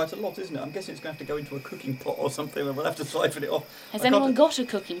 gallons is quite a lot, isn't it? I'm guessing it's going to have to go into a cooking pot or something, and we'll have to siphon it off. Has anyone got a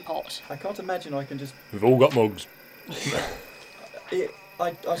cooking pot? I can't imagine I can just... We've all got mugs.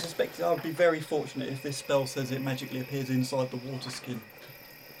 I suspect I would be very fortunate if this spell says it magically appears inside the water skin.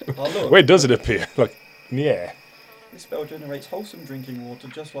 Oh, look. Where does it appear? Like, in the air? This spell generates wholesome drinking water,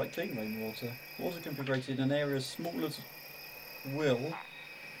 just like clean rainwater. Water can be created in an area as small as will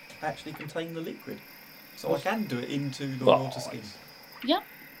actually contain the liquid. So I can do it into the water skin. Yep.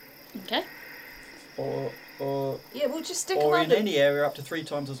 Okay. Or Yeah, we'll just stick them in under. any area up to 3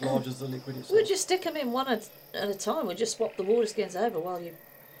 times as large as the liquid itself. We'll just stick them in one at a time. We'll just swap the water skins over while you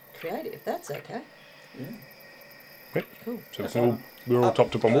create it, if that's okay. Yeah. Yep. Cool. So we're all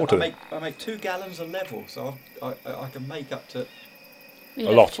topped up on water. I make 2 gallons a level, so I can make up to We A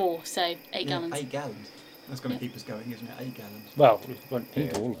have lot. 4, so 8 gallons. 8 gallons. That's going to keep us going, isn't it? 8 gallons. Well, we won't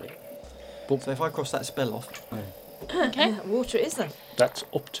need all of it. So if I cross that spell off, Okay. Water it is then. That's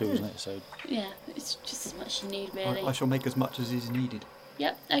up to, isn't it? So Yeah, it's just as much as you need, really. I shall make as much as is needed.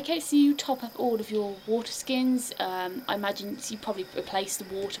 Yep. Okay, so you top up all of your water skins. I imagine you probably replace the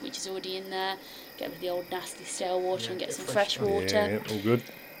water which is already in there, get rid of the old nasty stale water and get some fresh water. Yeah, all good.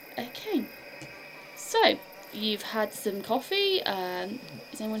 Okay. So, you've had some coffee.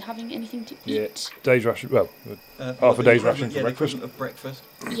 Is anyone having anything to Yeah. eat? Day's ration. Well, Half a day's ration for breakfast. Of breakfast.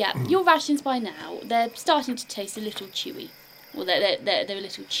 Yeah, your rations by now, they're starting to taste a little chewy. Well, they're a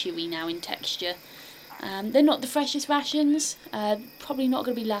little chewy now in texture. They're not the freshest rations. Probably not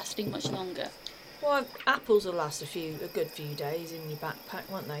going to be lasting much longer. Well, apples will last a good few days in your backpack,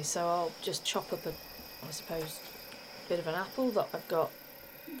 won't they? So I'll just chop up I suppose, bit of an apple that I've got,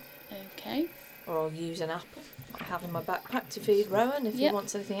 Okay. or I'll use an apple I have in my backpack to feed Rowan if he Yep.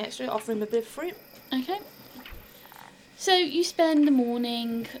 wants anything extra. Offer him a bit of fruit. Okay. So you spend the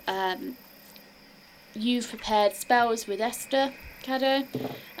morning. You've prepared spells with Esther, Cado.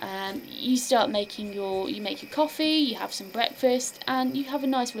 You start making you make your coffee. You have some breakfast, and you have a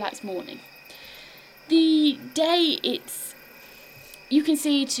nice relaxed morning. The day you can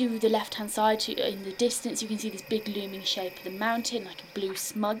see to the left-hand side, in the distance, you can see this big looming shape of the mountain, like a blue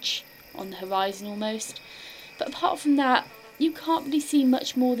smudge on the horizon almost. But apart from that, you can't really see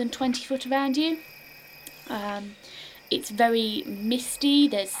much more than 20 foot around you. It's very misty.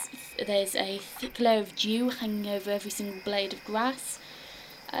 There's a thick layer of dew hanging over every single blade of grass.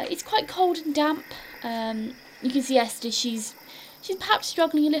 It's quite cold and damp. You can see Esther. She's perhaps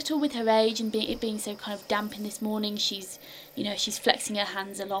struggling a little with her age and it being so kind of damp in this morning. She's flexing her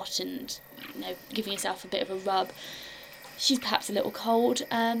hands a lot and giving herself a bit of a rub. She's perhaps a little cold,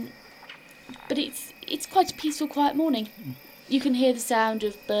 but it's quite a peaceful, quiet morning. You can hear the sound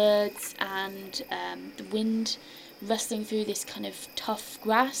of birds and the wind rustling through this kind of tough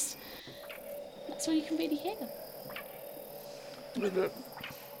grass. That's all you can really hear.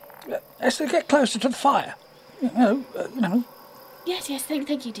 Esther, get closer to the fire. You know. Yes,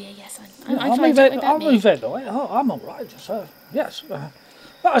 thank you, dear. Yes, I'll I'm fine. move Don't it. worry about I'll me. move it away. I'm all right. So yes, but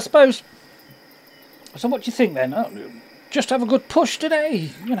I suppose. So what do you think then? Just have a good push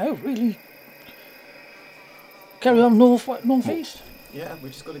today. Really carry on northeast. Yeah, we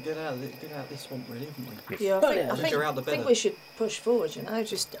just got to get out of this swamp, really, haven't we? Yeah, The bigger out, the I think better. we should push forward. I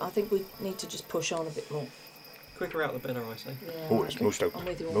think we need to just push on a bit more. Quicker out, the better, I say. Yeah, Oh, it's most I'm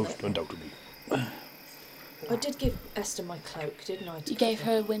with you on that. undoubtedly. I did give Esther my cloak, didn't I? You gave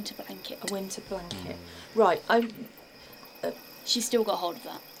her a winter blanket. a winter blanket. Right, She's still got hold of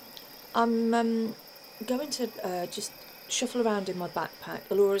that. I'm going to just shuffle around in my backpack.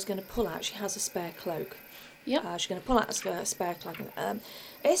 Alora's going to pull out. She has a spare cloak. Yep. She's going to pull out a spare cloak.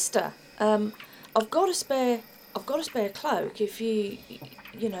 Esther, I've got a spare cloak. If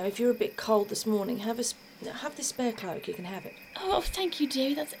if you're a bit cold this morning, have this spare cloak. You can have it. Oh, thank you,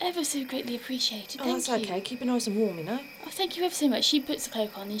 dear. That's ever so greatly appreciated. Oh, Thank that's you. okay. Keep it nice and warm, Oh, thank you ever so much. She puts the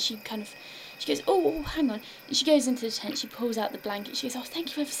cloak on and she goes, oh, hang on. And she goes into the tent, she pulls out the blanket. She goes, oh,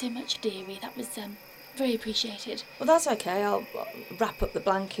 thank you ever so much, dearie. That was very appreciated. Well, that's okay. I'll wrap up the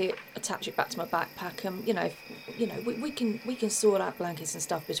blanket, attach it back to my backpack. We can sort out blankets and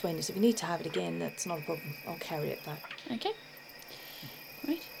stuff between us. If you need to have it again, that's not a problem. I'll carry it back. Okay.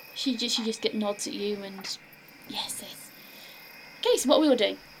 Right. She just nods at you and yes. Okay, so what are we all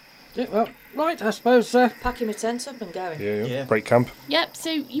doing? Yeah, well, right. I suppose. Packing my tent up and going. Yeah. Break camp. Yep, so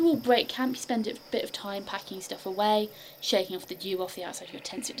you all break camp, you spend a bit of time packing stuff away, shaking off the dew off the outside of your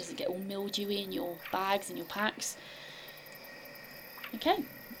tent so it doesn't get all mildewy in your bags and your packs. Okay.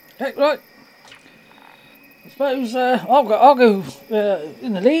 Hey, right. I suppose I'll go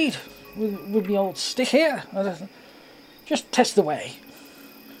in the lead with my old stick here. Just test the way.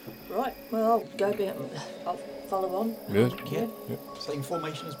 Right, well, I'll go be. I'll follow on. Yeah. Yeah. Same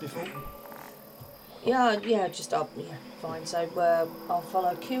formation as before. Yeah, fine. So I'll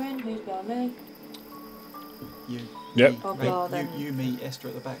follow Kieran, who's behind me. You. Yep. Me, Ogvar, mate, then. you, me, Esther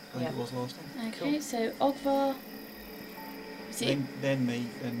at the back. I think Yep. it was last time. Okay, so Ogvar. Is it? Then me,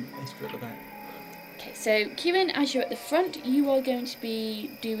 then Esther at the back. Okay, so Kieran, as you're at the front, you are going to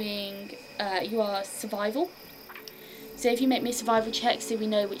be doing. You are survival. So if you make me a survival check, so we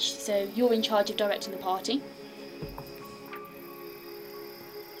know which. So you're in charge of directing the party.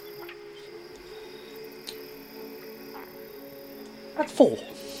 At 4.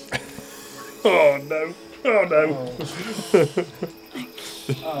 Oh no. Oh no.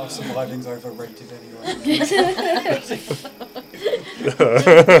 Oh, surviving's overrated anyway.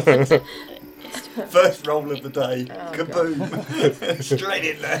 First roll of the day. Kaboom. Straight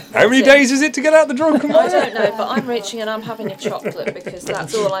in there. How many days is it to get out the drunken I mire? don't know, but I'm reaching and I'm having a chocolate because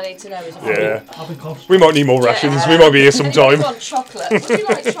that's all I need to know is if Yeah. I'll be close. We might need more rations. We might be here some Anybody time. want chocolate? Would you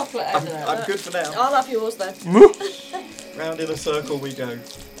like chocolate over there? I'm good for now. I'll have yours then. Round in a circle we go.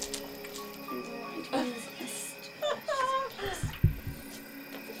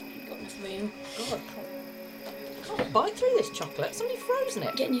 Got enough room. God, can't bite through this chocolate. Somebody frozen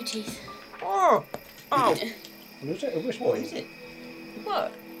it. Get new teeth. Oh, What is it? Which What one? is it?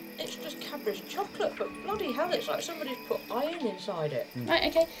 what? It's just Cadbury's chocolate, but bloody hell, it's like somebody's put iron inside it. Right,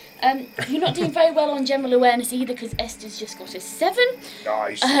 okay. You're not doing very well on general awareness either because Esther's just got a 7.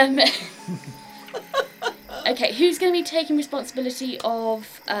 Nice. Okay, who's going to be taking responsibility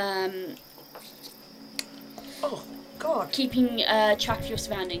of Oh, God. keeping track of your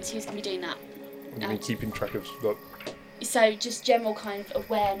surroundings? Who's going to be doing that? What do you mean keeping track of that? So just general kind of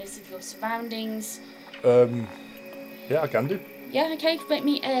awareness of your surroundings. Yeah, I can do. Yeah, okay. Make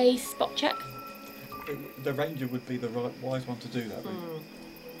me a spot check. The ranger would be the right wise one to do that with.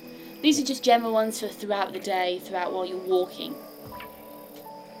 These are just general ones for throughout the day, throughout while you're walking.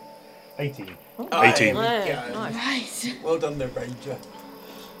 18. Oh, 18. Yeah, nice. Right. Well done, the ranger.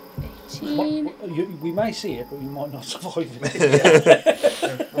 18. We may see it, but we might not survive it.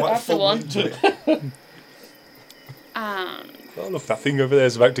 Right, That's the fall one. into it. And Oh, look, that thing over there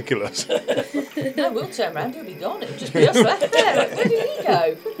is about to kill us. No, we'll turn around, he'll be gone. It'll just be us left there. Where did he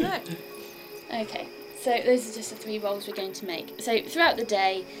go? No. okay. So those are just the 3 rolls we're going to make. So throughout the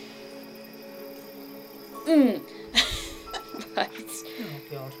day. Right. Oh,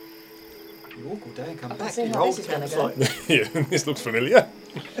 God. You walk all day and come I can back. see Your how old this is gonna campsite. go. Yeah, this looks familiar.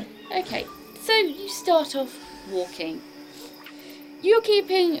 Okay, so you start off walking. You are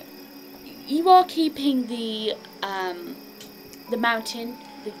keeping the mountain,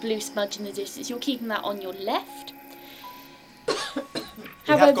 the blue smudge in the distance. You're keeping that on your left. We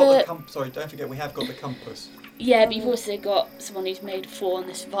have got However, the sorry, don't forget we have got the compass. yeah, but you've also got someone who's made a 4 on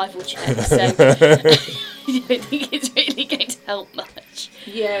the survival check, so I don't think it's really going to help much.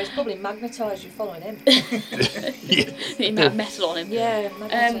 Yeah, it's probably magnetised you following him. The amount of metal on him. Yeah,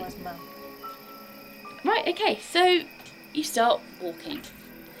 magnetised man. Right, okay, so you start walking.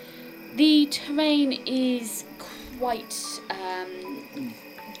 The terrain is quite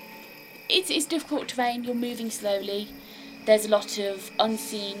it's difficult terrain. You're moving slowly. There's a lot of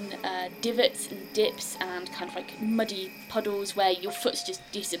unseen divots and dips and kind of like muddy puddles where your foot's just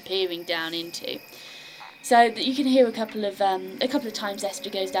disappearing down into. So that you can hear a couple of times Esther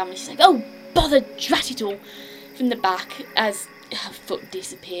goes down and she's like, "Oh, bother, drat it all," from the back as her foot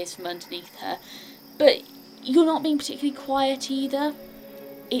disappears from underneath her. But you're not being particularly quiet either.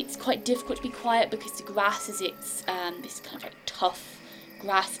 It's quite difficult to be quiet because the grass is this kind of like tough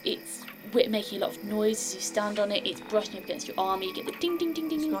grass. It's making a lot of noise as you stand on it. It's brushing up against your arm. You get the ding ding ding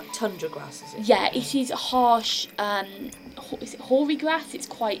ding It's ding. like tundra grass, is it? Yeah, it is harsh. Is it hoary grass? It's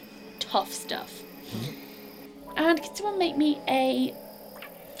quite tough stuff. And can someone make me a?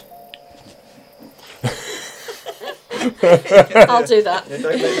 I'll do that. Yeah,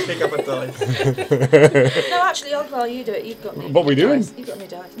 don't let me pick up a dice. No, actually, While you do it, you've got me. What are we doing? You've got me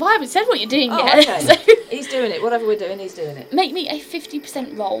dice. Well, I haven't said what you're doing Oh, yet. okay. So He's doing it. Whatever we're doing, he's doing it. make me a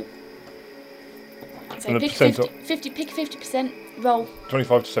 50% roll. So And a pick percent pick 50% roll.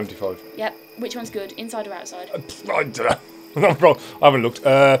 25 to 75. Yep. Which one's good? Inside or outside? I don't know. I'm wrong. I haven't looked.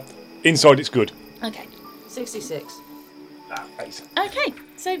 Inside it's good. Okay. 66. Okay.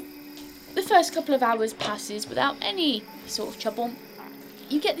 So the first couple of hours passes without any sort of trouble.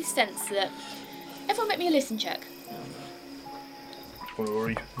 You get this sense that everyone make me a listen check. Don't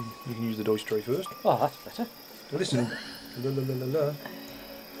worry. You can use the dice tray first. Oh, that's better. Listen. La, la, la, la, la.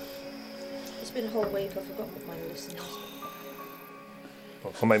 It's been a whole week. I've forgotten what my listen is.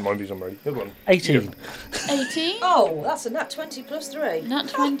 I'll make mine because I'm ready. Good one. 18. 18. Oh, that's a nat 20 plus 3. Nat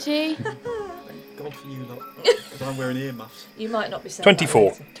 20. Thank God for you lot, because I'm wearing earmuffs. You might not be saying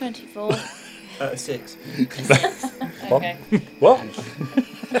 24. that later. 24. 6. Okay. What? What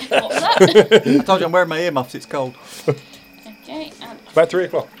was that? I told you I'm wearing my earmuffs, it's cold. Okay, and About 3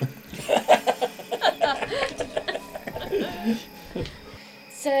 o'clock.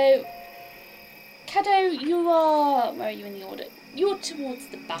 so, Caddo, you are... Where are you in the order? You're towards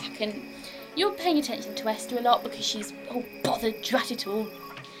the back, and you're paying attention to Esther a lot because she's... Oh, bother, drat it all.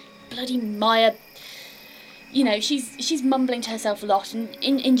 Bloody Maya. You know, she's mumbling to herself a lot and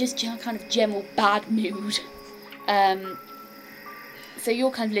in just kind of general bad mood. So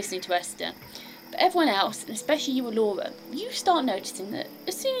you're kind of listening to Esther. But everyone else, and especially you, Laura, you start noticing that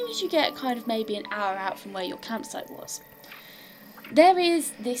as soon as you get kind of maybe an hour out from where your campsite was, there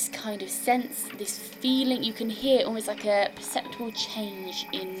is this kind of sense, this feeling, you can hear almost like a perceptible change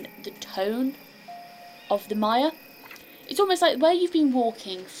in the tone of the Maya. It's almost like where you've been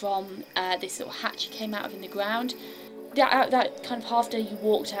walking from this little hatch you came out of in the ground, that kind of half day you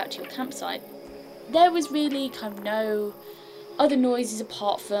walked out to your campsite, there was really kind of no other noises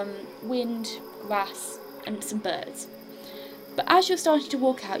apart from wind, grass and some birds. But as you're starting to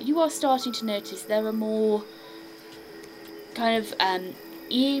walk out, you are starting to notice there are more kind of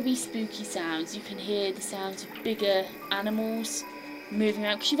eerie, spooky sounds. You can hear the sounds of bigger animals moving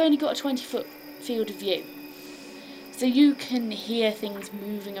around because you've only got a 20-foot field of view. So you can hear things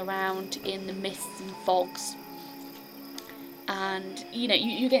moving around in the mists and fogs. And, you know,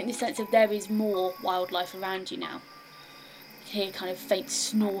 you're getting the sense of there is more wildlife around you now. You hear kind of faint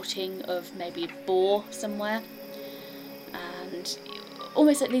snorting of maybe a boar somewhere. And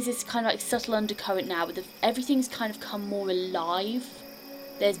almost like there's this kind of like subtle undercurrent now where everything's kind of come more alive.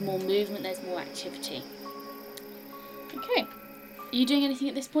 There's more movement, there's more activity. Okay. Are you doing anything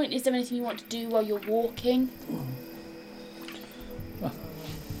at this point? Is there anything you want to do while you're walking?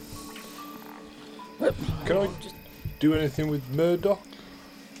 Can I just do anything with Murdoch?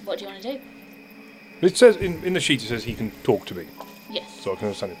 What do you want to do? It says in the sheet, it says he can talk to me, Yes. so I can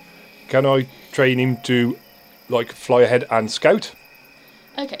understand him. Can I train him to, like, fly ahead and scout?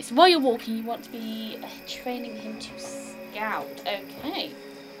 Okay, so while you're walking, you want to be training him to scout. Okay.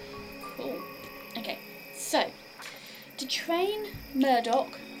 Cool. Okay, so to train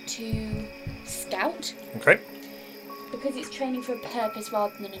Murdoch to scout, Okay. because it's training for a purpose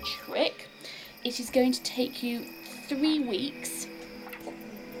rather than a trick, it is going to take you 3 weeks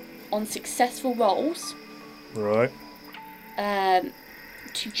on successful rolls Right.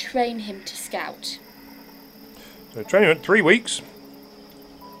 to train him to scout. So training at 3 weeks.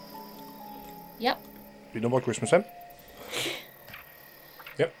 Yep. Be done by Christmas then.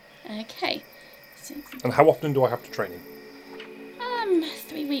 Yep. Okay. So, And how often do I have to train him?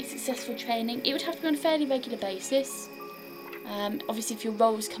 3 weeks successful training. It would have to be on a fairly regular basis. Obviously, if your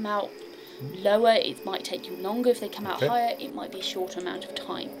rolls come out lower, it might take you longer. If they come out Okay. higher, it might be a shorter amount of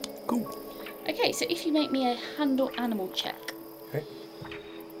time. Cool. Okay, so if you make me a handle animal check. Okay.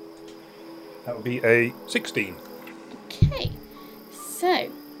 That would be a 16. Okay,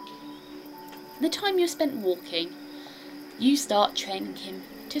 so the time you're spent walking, you start training him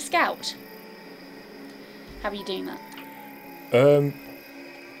to scout. How are you doing that?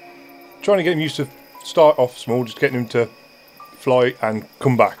 Trying to get him used to start off small, just getting him to fly and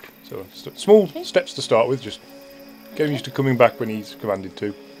come back. So small Okay. steps to start with, just get him used to coming back when he's commanded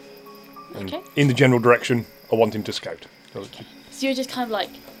to. And Okay. in the general direction, I want him to scout. So So you're just kind of like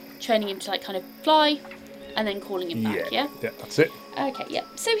training him to like kind of fly and then calling him back, yeah? yeah, that's it. Okay, yeah.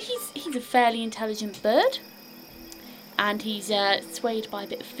 So he's a fairly intelligent bird, and he's swayed by a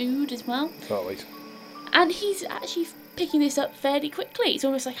bit of food as well. Can't wait. And he's actually picking this up fairly quickly. It's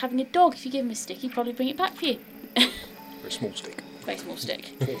almost like having a dog. If you give him a stick, he'd probably bring it back for you. Very small stick. Very small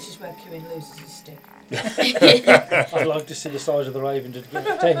stick. This is where Kieran loses his stick. I'd like to see the size of the raven to get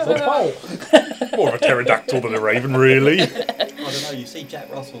a 10-foot pole. More of a pterodactyl than a raven, really. I don't know, you see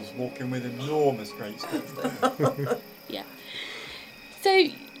Jack Russell's walking with enormous great sticks there. Yeah. So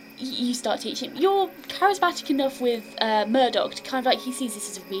you start teaching him. You're charismatic enough with Murdoch to kind of like, he sees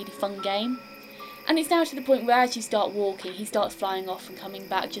this as a really fun game. And it's now to the point where as you start walking, he starts flying off and coming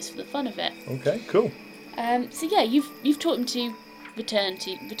back just for the fun of it. Okay, cool. So yeah, you've taught him to return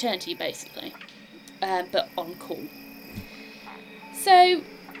to you basically, but on call. So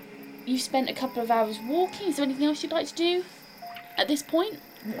you've spent a couple of hours walking. Is there anything else you'd like to do at this point?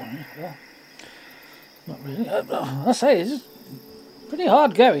 Well, not really. I say, it's pretty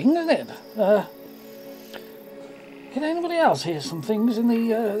hard going, isn't it? Can anybody else hear some things in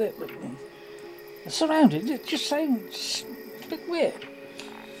the surroundings? It just sounds a bit weird.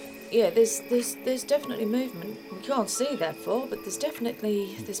 there's definitely movement. We can't see that far, but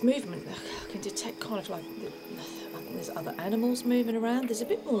there's movement. I can detect kind of like, I think there's other animals moving around. There's a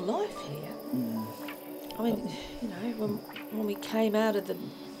bit more life here. I mean, when we came out of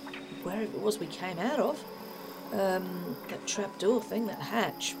wherever it was we came out of, that trapdoor thing, that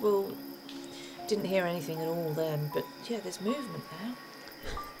hatch, well, didn't hear anything at all then, but yeah, there's movement now.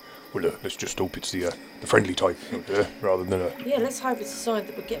 Well, let's just hope it's the friendly type out there, rather than a... Yeah, let's hope it's a sign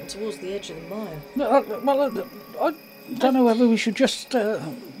that we're getting towards the edge of the mire. I don't know whether we should just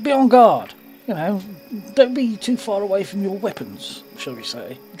be on guard. Don't be too far away from your weapons, shall we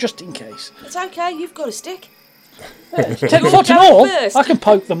say, just in case. It's okay, you've got a stick. Yeah, 10 foot and all, I can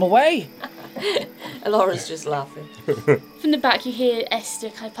poke them away. Alora's just laughing. From the back, you hear Esther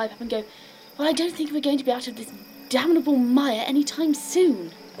kind of pipe up and go, "Well, I don't think we're going to be out of this damnable mire anytime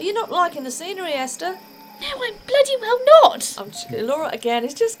soon." Are you not liking the scenery, Esther? No, I'm bloody well not. Laura again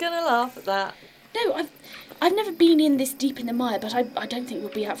is just going to laugh at that. No, I've never been in this deep in the mire, but I don't think we'll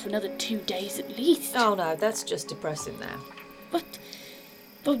be out for another 2 days at least. Oh no, that's just depressing now. But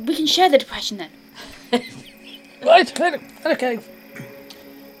we can share the depression then. Right, okay.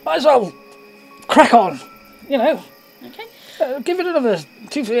 Might as well crack on, Okay. Give it another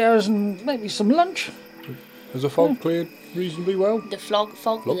 2-3 hours and maybe some lunch. Has the fog cleared reasonably well? The fog. The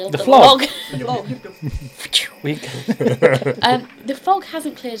fog. The fog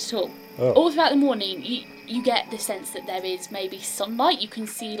hasn't cleared at all. Oh. All throughout the morning, you get the sense that there is maybe sunlight. You can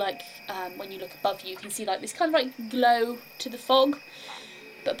see, like, when you look above you can see, like, this kind of, like, glow to the fog.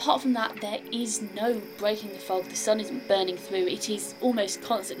 But apart from that, there is no breaking the fog. The sun isn't burning through. It is almost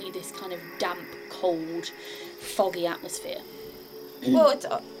constantly this kind of damp, cold, foggy atmosphere. Well,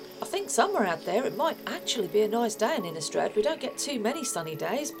 I think somewhere out there it might actually be a nice day in Innistrad. We don't get too many sunny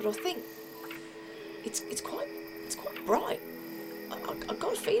days, but I think it's quite bright. I've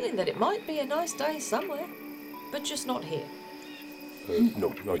got a feeling that it might be a nice day somewhere, but just not here.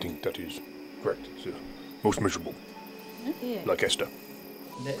 No, I think that is correct. It's most miserable, Yeah. like Esther.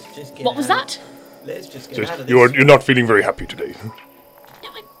 Let's just get What was that? Let's just get So out of this. you're not feeling very happy today. No,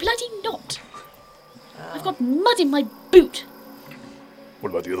 I'm bloody not. I've got mud in my boot. What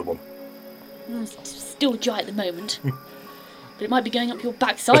about the other one? It's still dry at the moment. But it might be going up your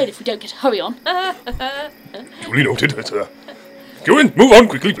backside if we don't get a hurry on. Duly noted. Go in, move on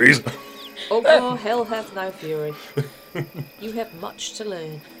quickly, please. Oh, hell hath no fury. You have much to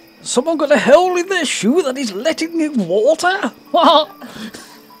learn. Someone got a hole in their shoe that is letting in water?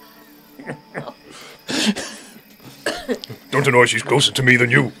 Don't annoy, she's closer to me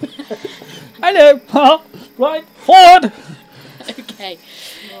than you. I know. Right, forward. Okay.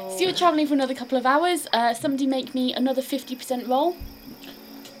 So you're travelling for another couple of hours. Somebody make me another 50% roll.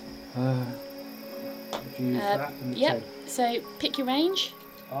 Yep. So pick your range.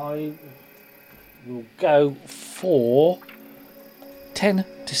 I will go for 10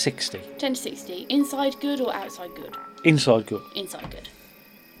 to 60. 10 to 60. Inside good or outside good? Inside good. Inside good.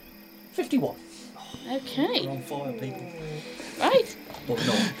 51. Okay. We're on fire, people. Right. Well,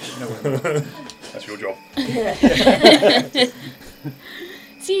 no. That's your job.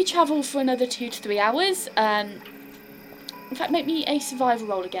 So you travel for another 2 to 3 hours. In fact, make me a survival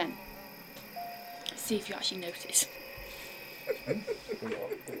roll again. See if you actually notice.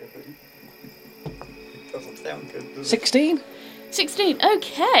 Doesn't sound good, does it? 16? 16.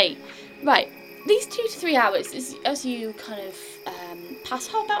 Okay. Right. These 2 to 3 hours, as you kind of pass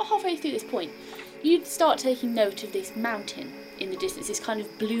about halfway through this point, you'd start taking note of this mountain in the distance, this kind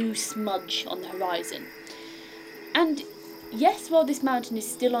of blue smudge on the horizon. And yes, while this mountain is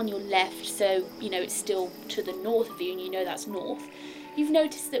still on your left, so, it's still to the north of you, and you know that's north, you've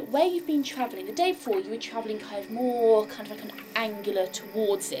noticed that where you've been travelling, the day before you were travelling kind of like an angular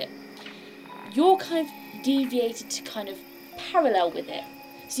towards it. You're kind of deviated to kind of parallel with it.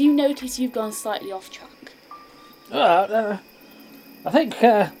 So you notice you've gone slightly off track. I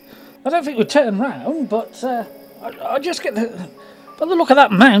don't think we'd turn round, but I just get by the look of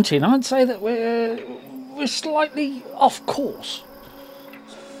that mountain, I'd say that we're slightly off course.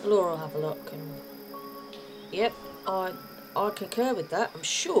 Laura will have a look and... Yep, I concur with that. I'm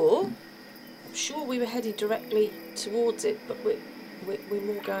sure we were heading directly towards it, but we're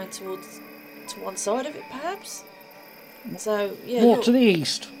more going to one side of it, perhaps? So, yeah... More to the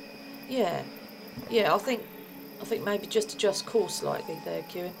east. Yeah. Yeah, I think maybe just adjust course slightly there,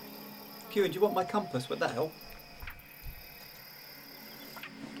 Kieran. Kieran, do you want my compass? Would that help?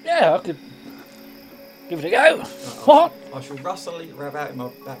 Yeah, I could give it a go. What? I shall rustle it out in my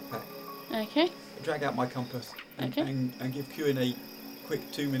backpack, Okay. drag out my compass, and, Okay. and give Kieran a quick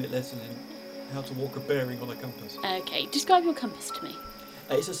 2-minute lesson in how to walk a bearing on a compass. Okay. Describe your compass to me.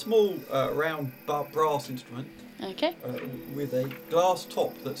 It's a small round brass instrument Okay. with a glass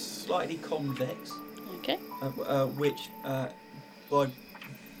top that's slightly convex, Okay. which by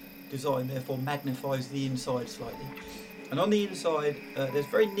design therefore magnifies the inside slightly. And on the inside there's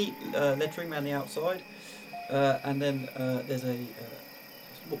very neat lettering around the outside, and then there's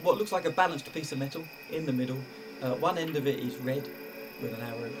what looks like a balanced piece of metal in the middle. One end of it is red with an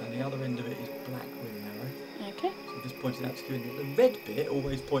arrow, and the other end of it is black with an arrow. Okay. So I'm just pointing out to you that the red bit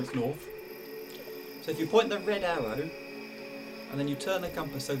always points north. So if you point the red arrow, and then you turn the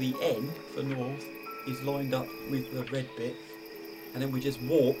compass so the N for north is lined up with the red bit, and then we just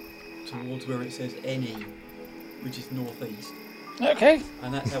walk towards where it says NE, which is northeast. Okay.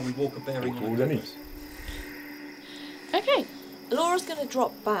 And that's how we walk a bearing on Walk the towards compass. Okay. Laura's going to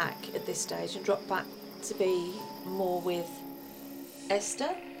drop back at this stage and drop back to be more with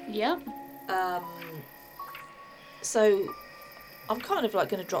Esther. Yeah. So I'm kind of like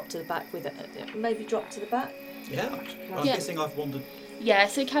going to drop to the back with it. Maybe drop to the back. Yeah, I'm Yeah. guessing I've wandered. Yeah.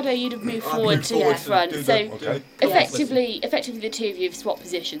 So Caddo, you'd have moved I've forward moved to the forward front. do So the- do Okay. the- effectively, the two of you have swapped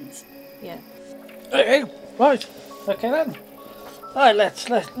positions. Yeah. Okay. Right. Okay then. Right. Let's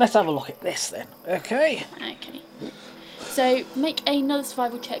have a look at this then. Okay. Okay. So make another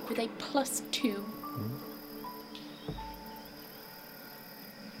survival check with a +2.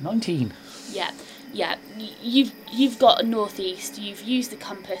 19. Yeah. Yeah. You've got a northeast. You've used the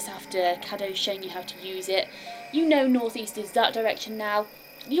compass after Caddo's shown you how to use it. You know northeast is that direction now.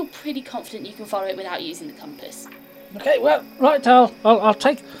 You're pretty confident you can follow it without using the compass. Okay. Well. Right. I'll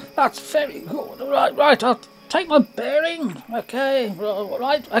take. That's very good. Right. I'll take my bearing. Okay.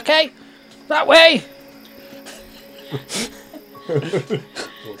 Right. Okay. That way.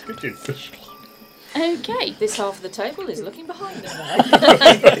 What's kitchen? Okay. This half of the table is looking behind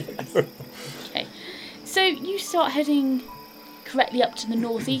them. Okay. So you start heading correctly up to the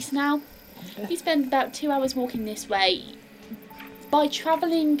northeast now. You spend about 2 hours walking this way. By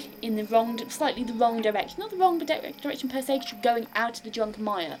travelling in slightly the wrong direction, not the wrong direction per se, because you're going out of the Drunken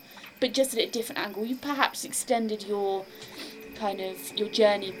Mire, but just at a different angle. You perhaps extended your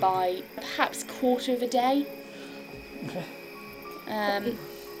journey by perhaps quarter of a day.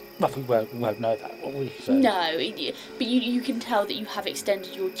 Well, we won't know that, will we? So. No, but you can tell that you have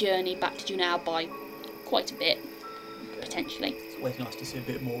extended your journey back to Junau by quite a bit, potentially. It's always nice to see a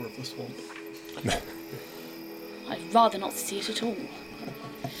bit more of the swamp. I'd rather not see it at all.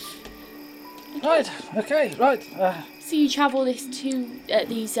 Right. Okay. Right. So you travel these 2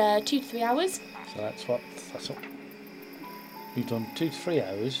 to 3 hours. So that's what you've done. 2 to 3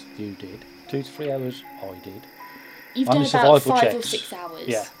 hours. You did 2 to 3 hours. I did. You've On done the about survival 5 or checks. 6 hours.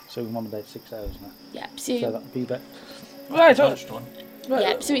 Yeah. So we're on about 6 hours now. Yeah. So So that'd be better. Right. Lunchtime. Right.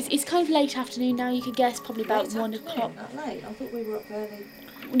 yeah. So it's kind of late afternoon now. You could guess probably about Late 1 afternoon, o'clock. Not late. I thought we were up early.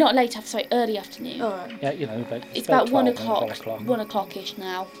 Not late after, sorry, early afternoon. All right. Yeah. You know. It's about 1 12 and o'clock. 1 1 o'clock-ish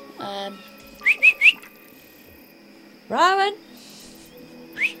now. Rowan.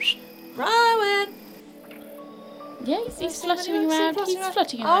 Rowan. Yeah, he's fluttering Anyone see around. fluttering He's around?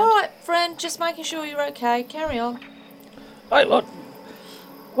 fluttering All around. right, friend. Just making sure you're okay. Carry on. Right.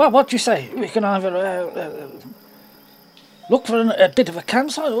 What do you say? We can either look for a bit of a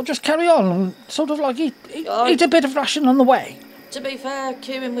campsite or just carry on and sort of like eat a bit of ration on the way. To be fair,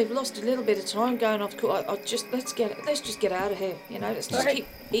 Kieran, we've lost a little bit of time going off. Let's just get out of here. You know, let's just Okay.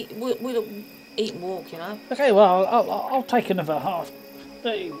 we'll eat and walk. You know. Okay. Well, I'll take another half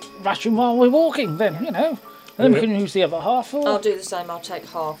ration while we're walking. Then you know, and then we can use the other half for. I'll do the same. I'll take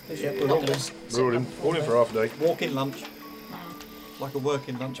half because Yeah, you're we're not all going in. to. We're all in for half a day. Walking lunch. Like a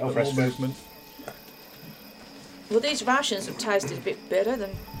working lunch, but more fresh food. movement. Well, these rations have tasted a bit better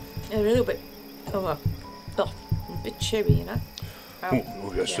than a little bit. A bit chewy, you know.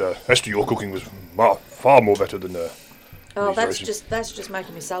 Oh yes, Esther, your cooking was far more better than. Oh, these that's just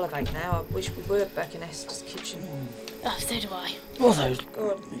making me salivate now. I wish we were back in Esther's kitchen. Oh, so do I. All those,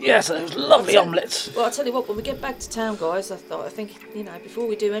 God. yes, those lovely omelettes. Well, I'll tell you what. When we get back to town, guys, I think you know before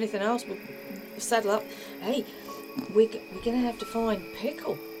we do anything else, we'll saddle up. Hey, we're gonna have to find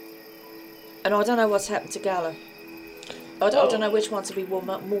Pickle. And I don't know what's happened to Gala. I don't know which one to be more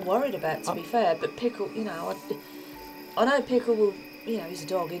worried about, to be fair. But Pickle, you know, I know Pickle will, you know, he's a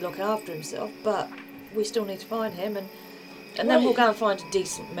dog. He'll look after himself. But we still need to find him, and then we'll go and find a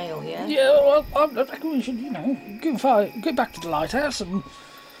decent meal. Yeah. Yeah, well, I reckon we should, you know, get back to the lighthouse and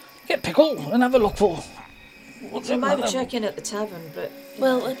get Pickle and have a look for. So maybe check in at the tavern, but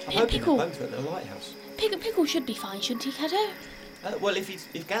Well, I'm hoping Pickle, they're both at the lighthouse. Pickle should be fine, shouldn't he, Caddo? Well,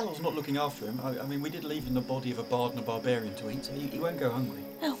 if Gal's not looking after him, I mean, we did leave him the body of a bard and a barbarian to eat, so he won't go hungry.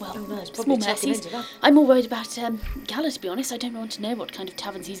 Oh, well, Oh, no, it's small probably tucking mercies. into that. I'm more worried about Gala, to be honest. I don't want to know what kind of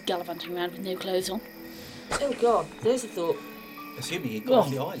taverns he's gallivanting around with no clothes on. Oh, God, there's a thought. Assuming he got off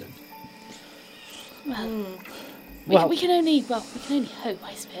the island. Well, we can only hope,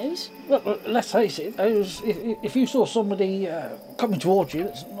 I suppose. Well, let's face it, if you saw somebody coming towards you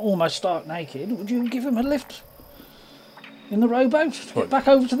that's almost stark naked, would you give him a lift in the rowboat to get back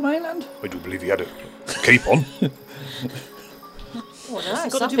over to the mainland? I do believe he had a cape on. Oh, I don't know.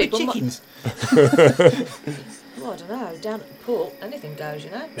 It's got Some to do with people chickens. Well, I don't know. Down at the port, anything goes,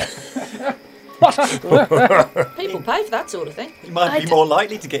 you know. People pay for that sort of thing. He might be more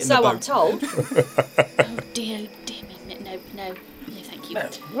likely to get in the So boat. I'm told. Oh dear me. No, thank you.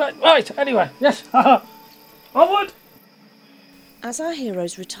 Right, anyway, yes. Onward! As our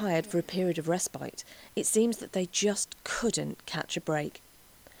heroes retired for a period of respite, it seems that they just couldn't catch a break.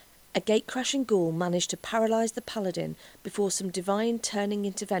 A gate-crashing ghoul managed to paralyse the paladin before some divine turning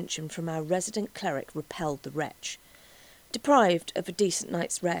intervention from our resident cleric repelled the wretch. Deprived of a decent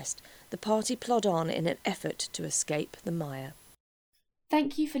night's rest, the party plod on in an effort to escape the mire.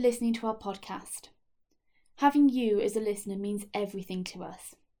 Thank you for listening to our podcast. Having you as a listener means everything to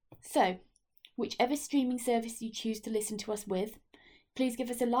us. So, whichever streaming service you choose to listen to us with, please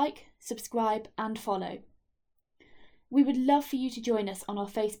give us a like, subscribe and follow. We would love for you to join us on our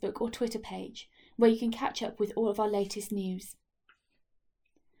Facebook or Twitter page, where you can catch up with all of our latest news.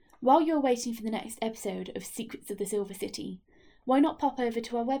 While you're waiting for the next episode of Secrets of the Silver City, why not pop over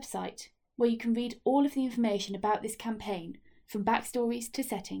to our website, where you can read all of the information about this campaign, from backstories to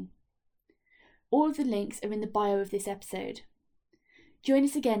setting. All of the links are in the bio of this episode. Join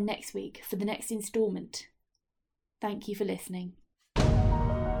us again next week for the next instalment. Thank you for listening.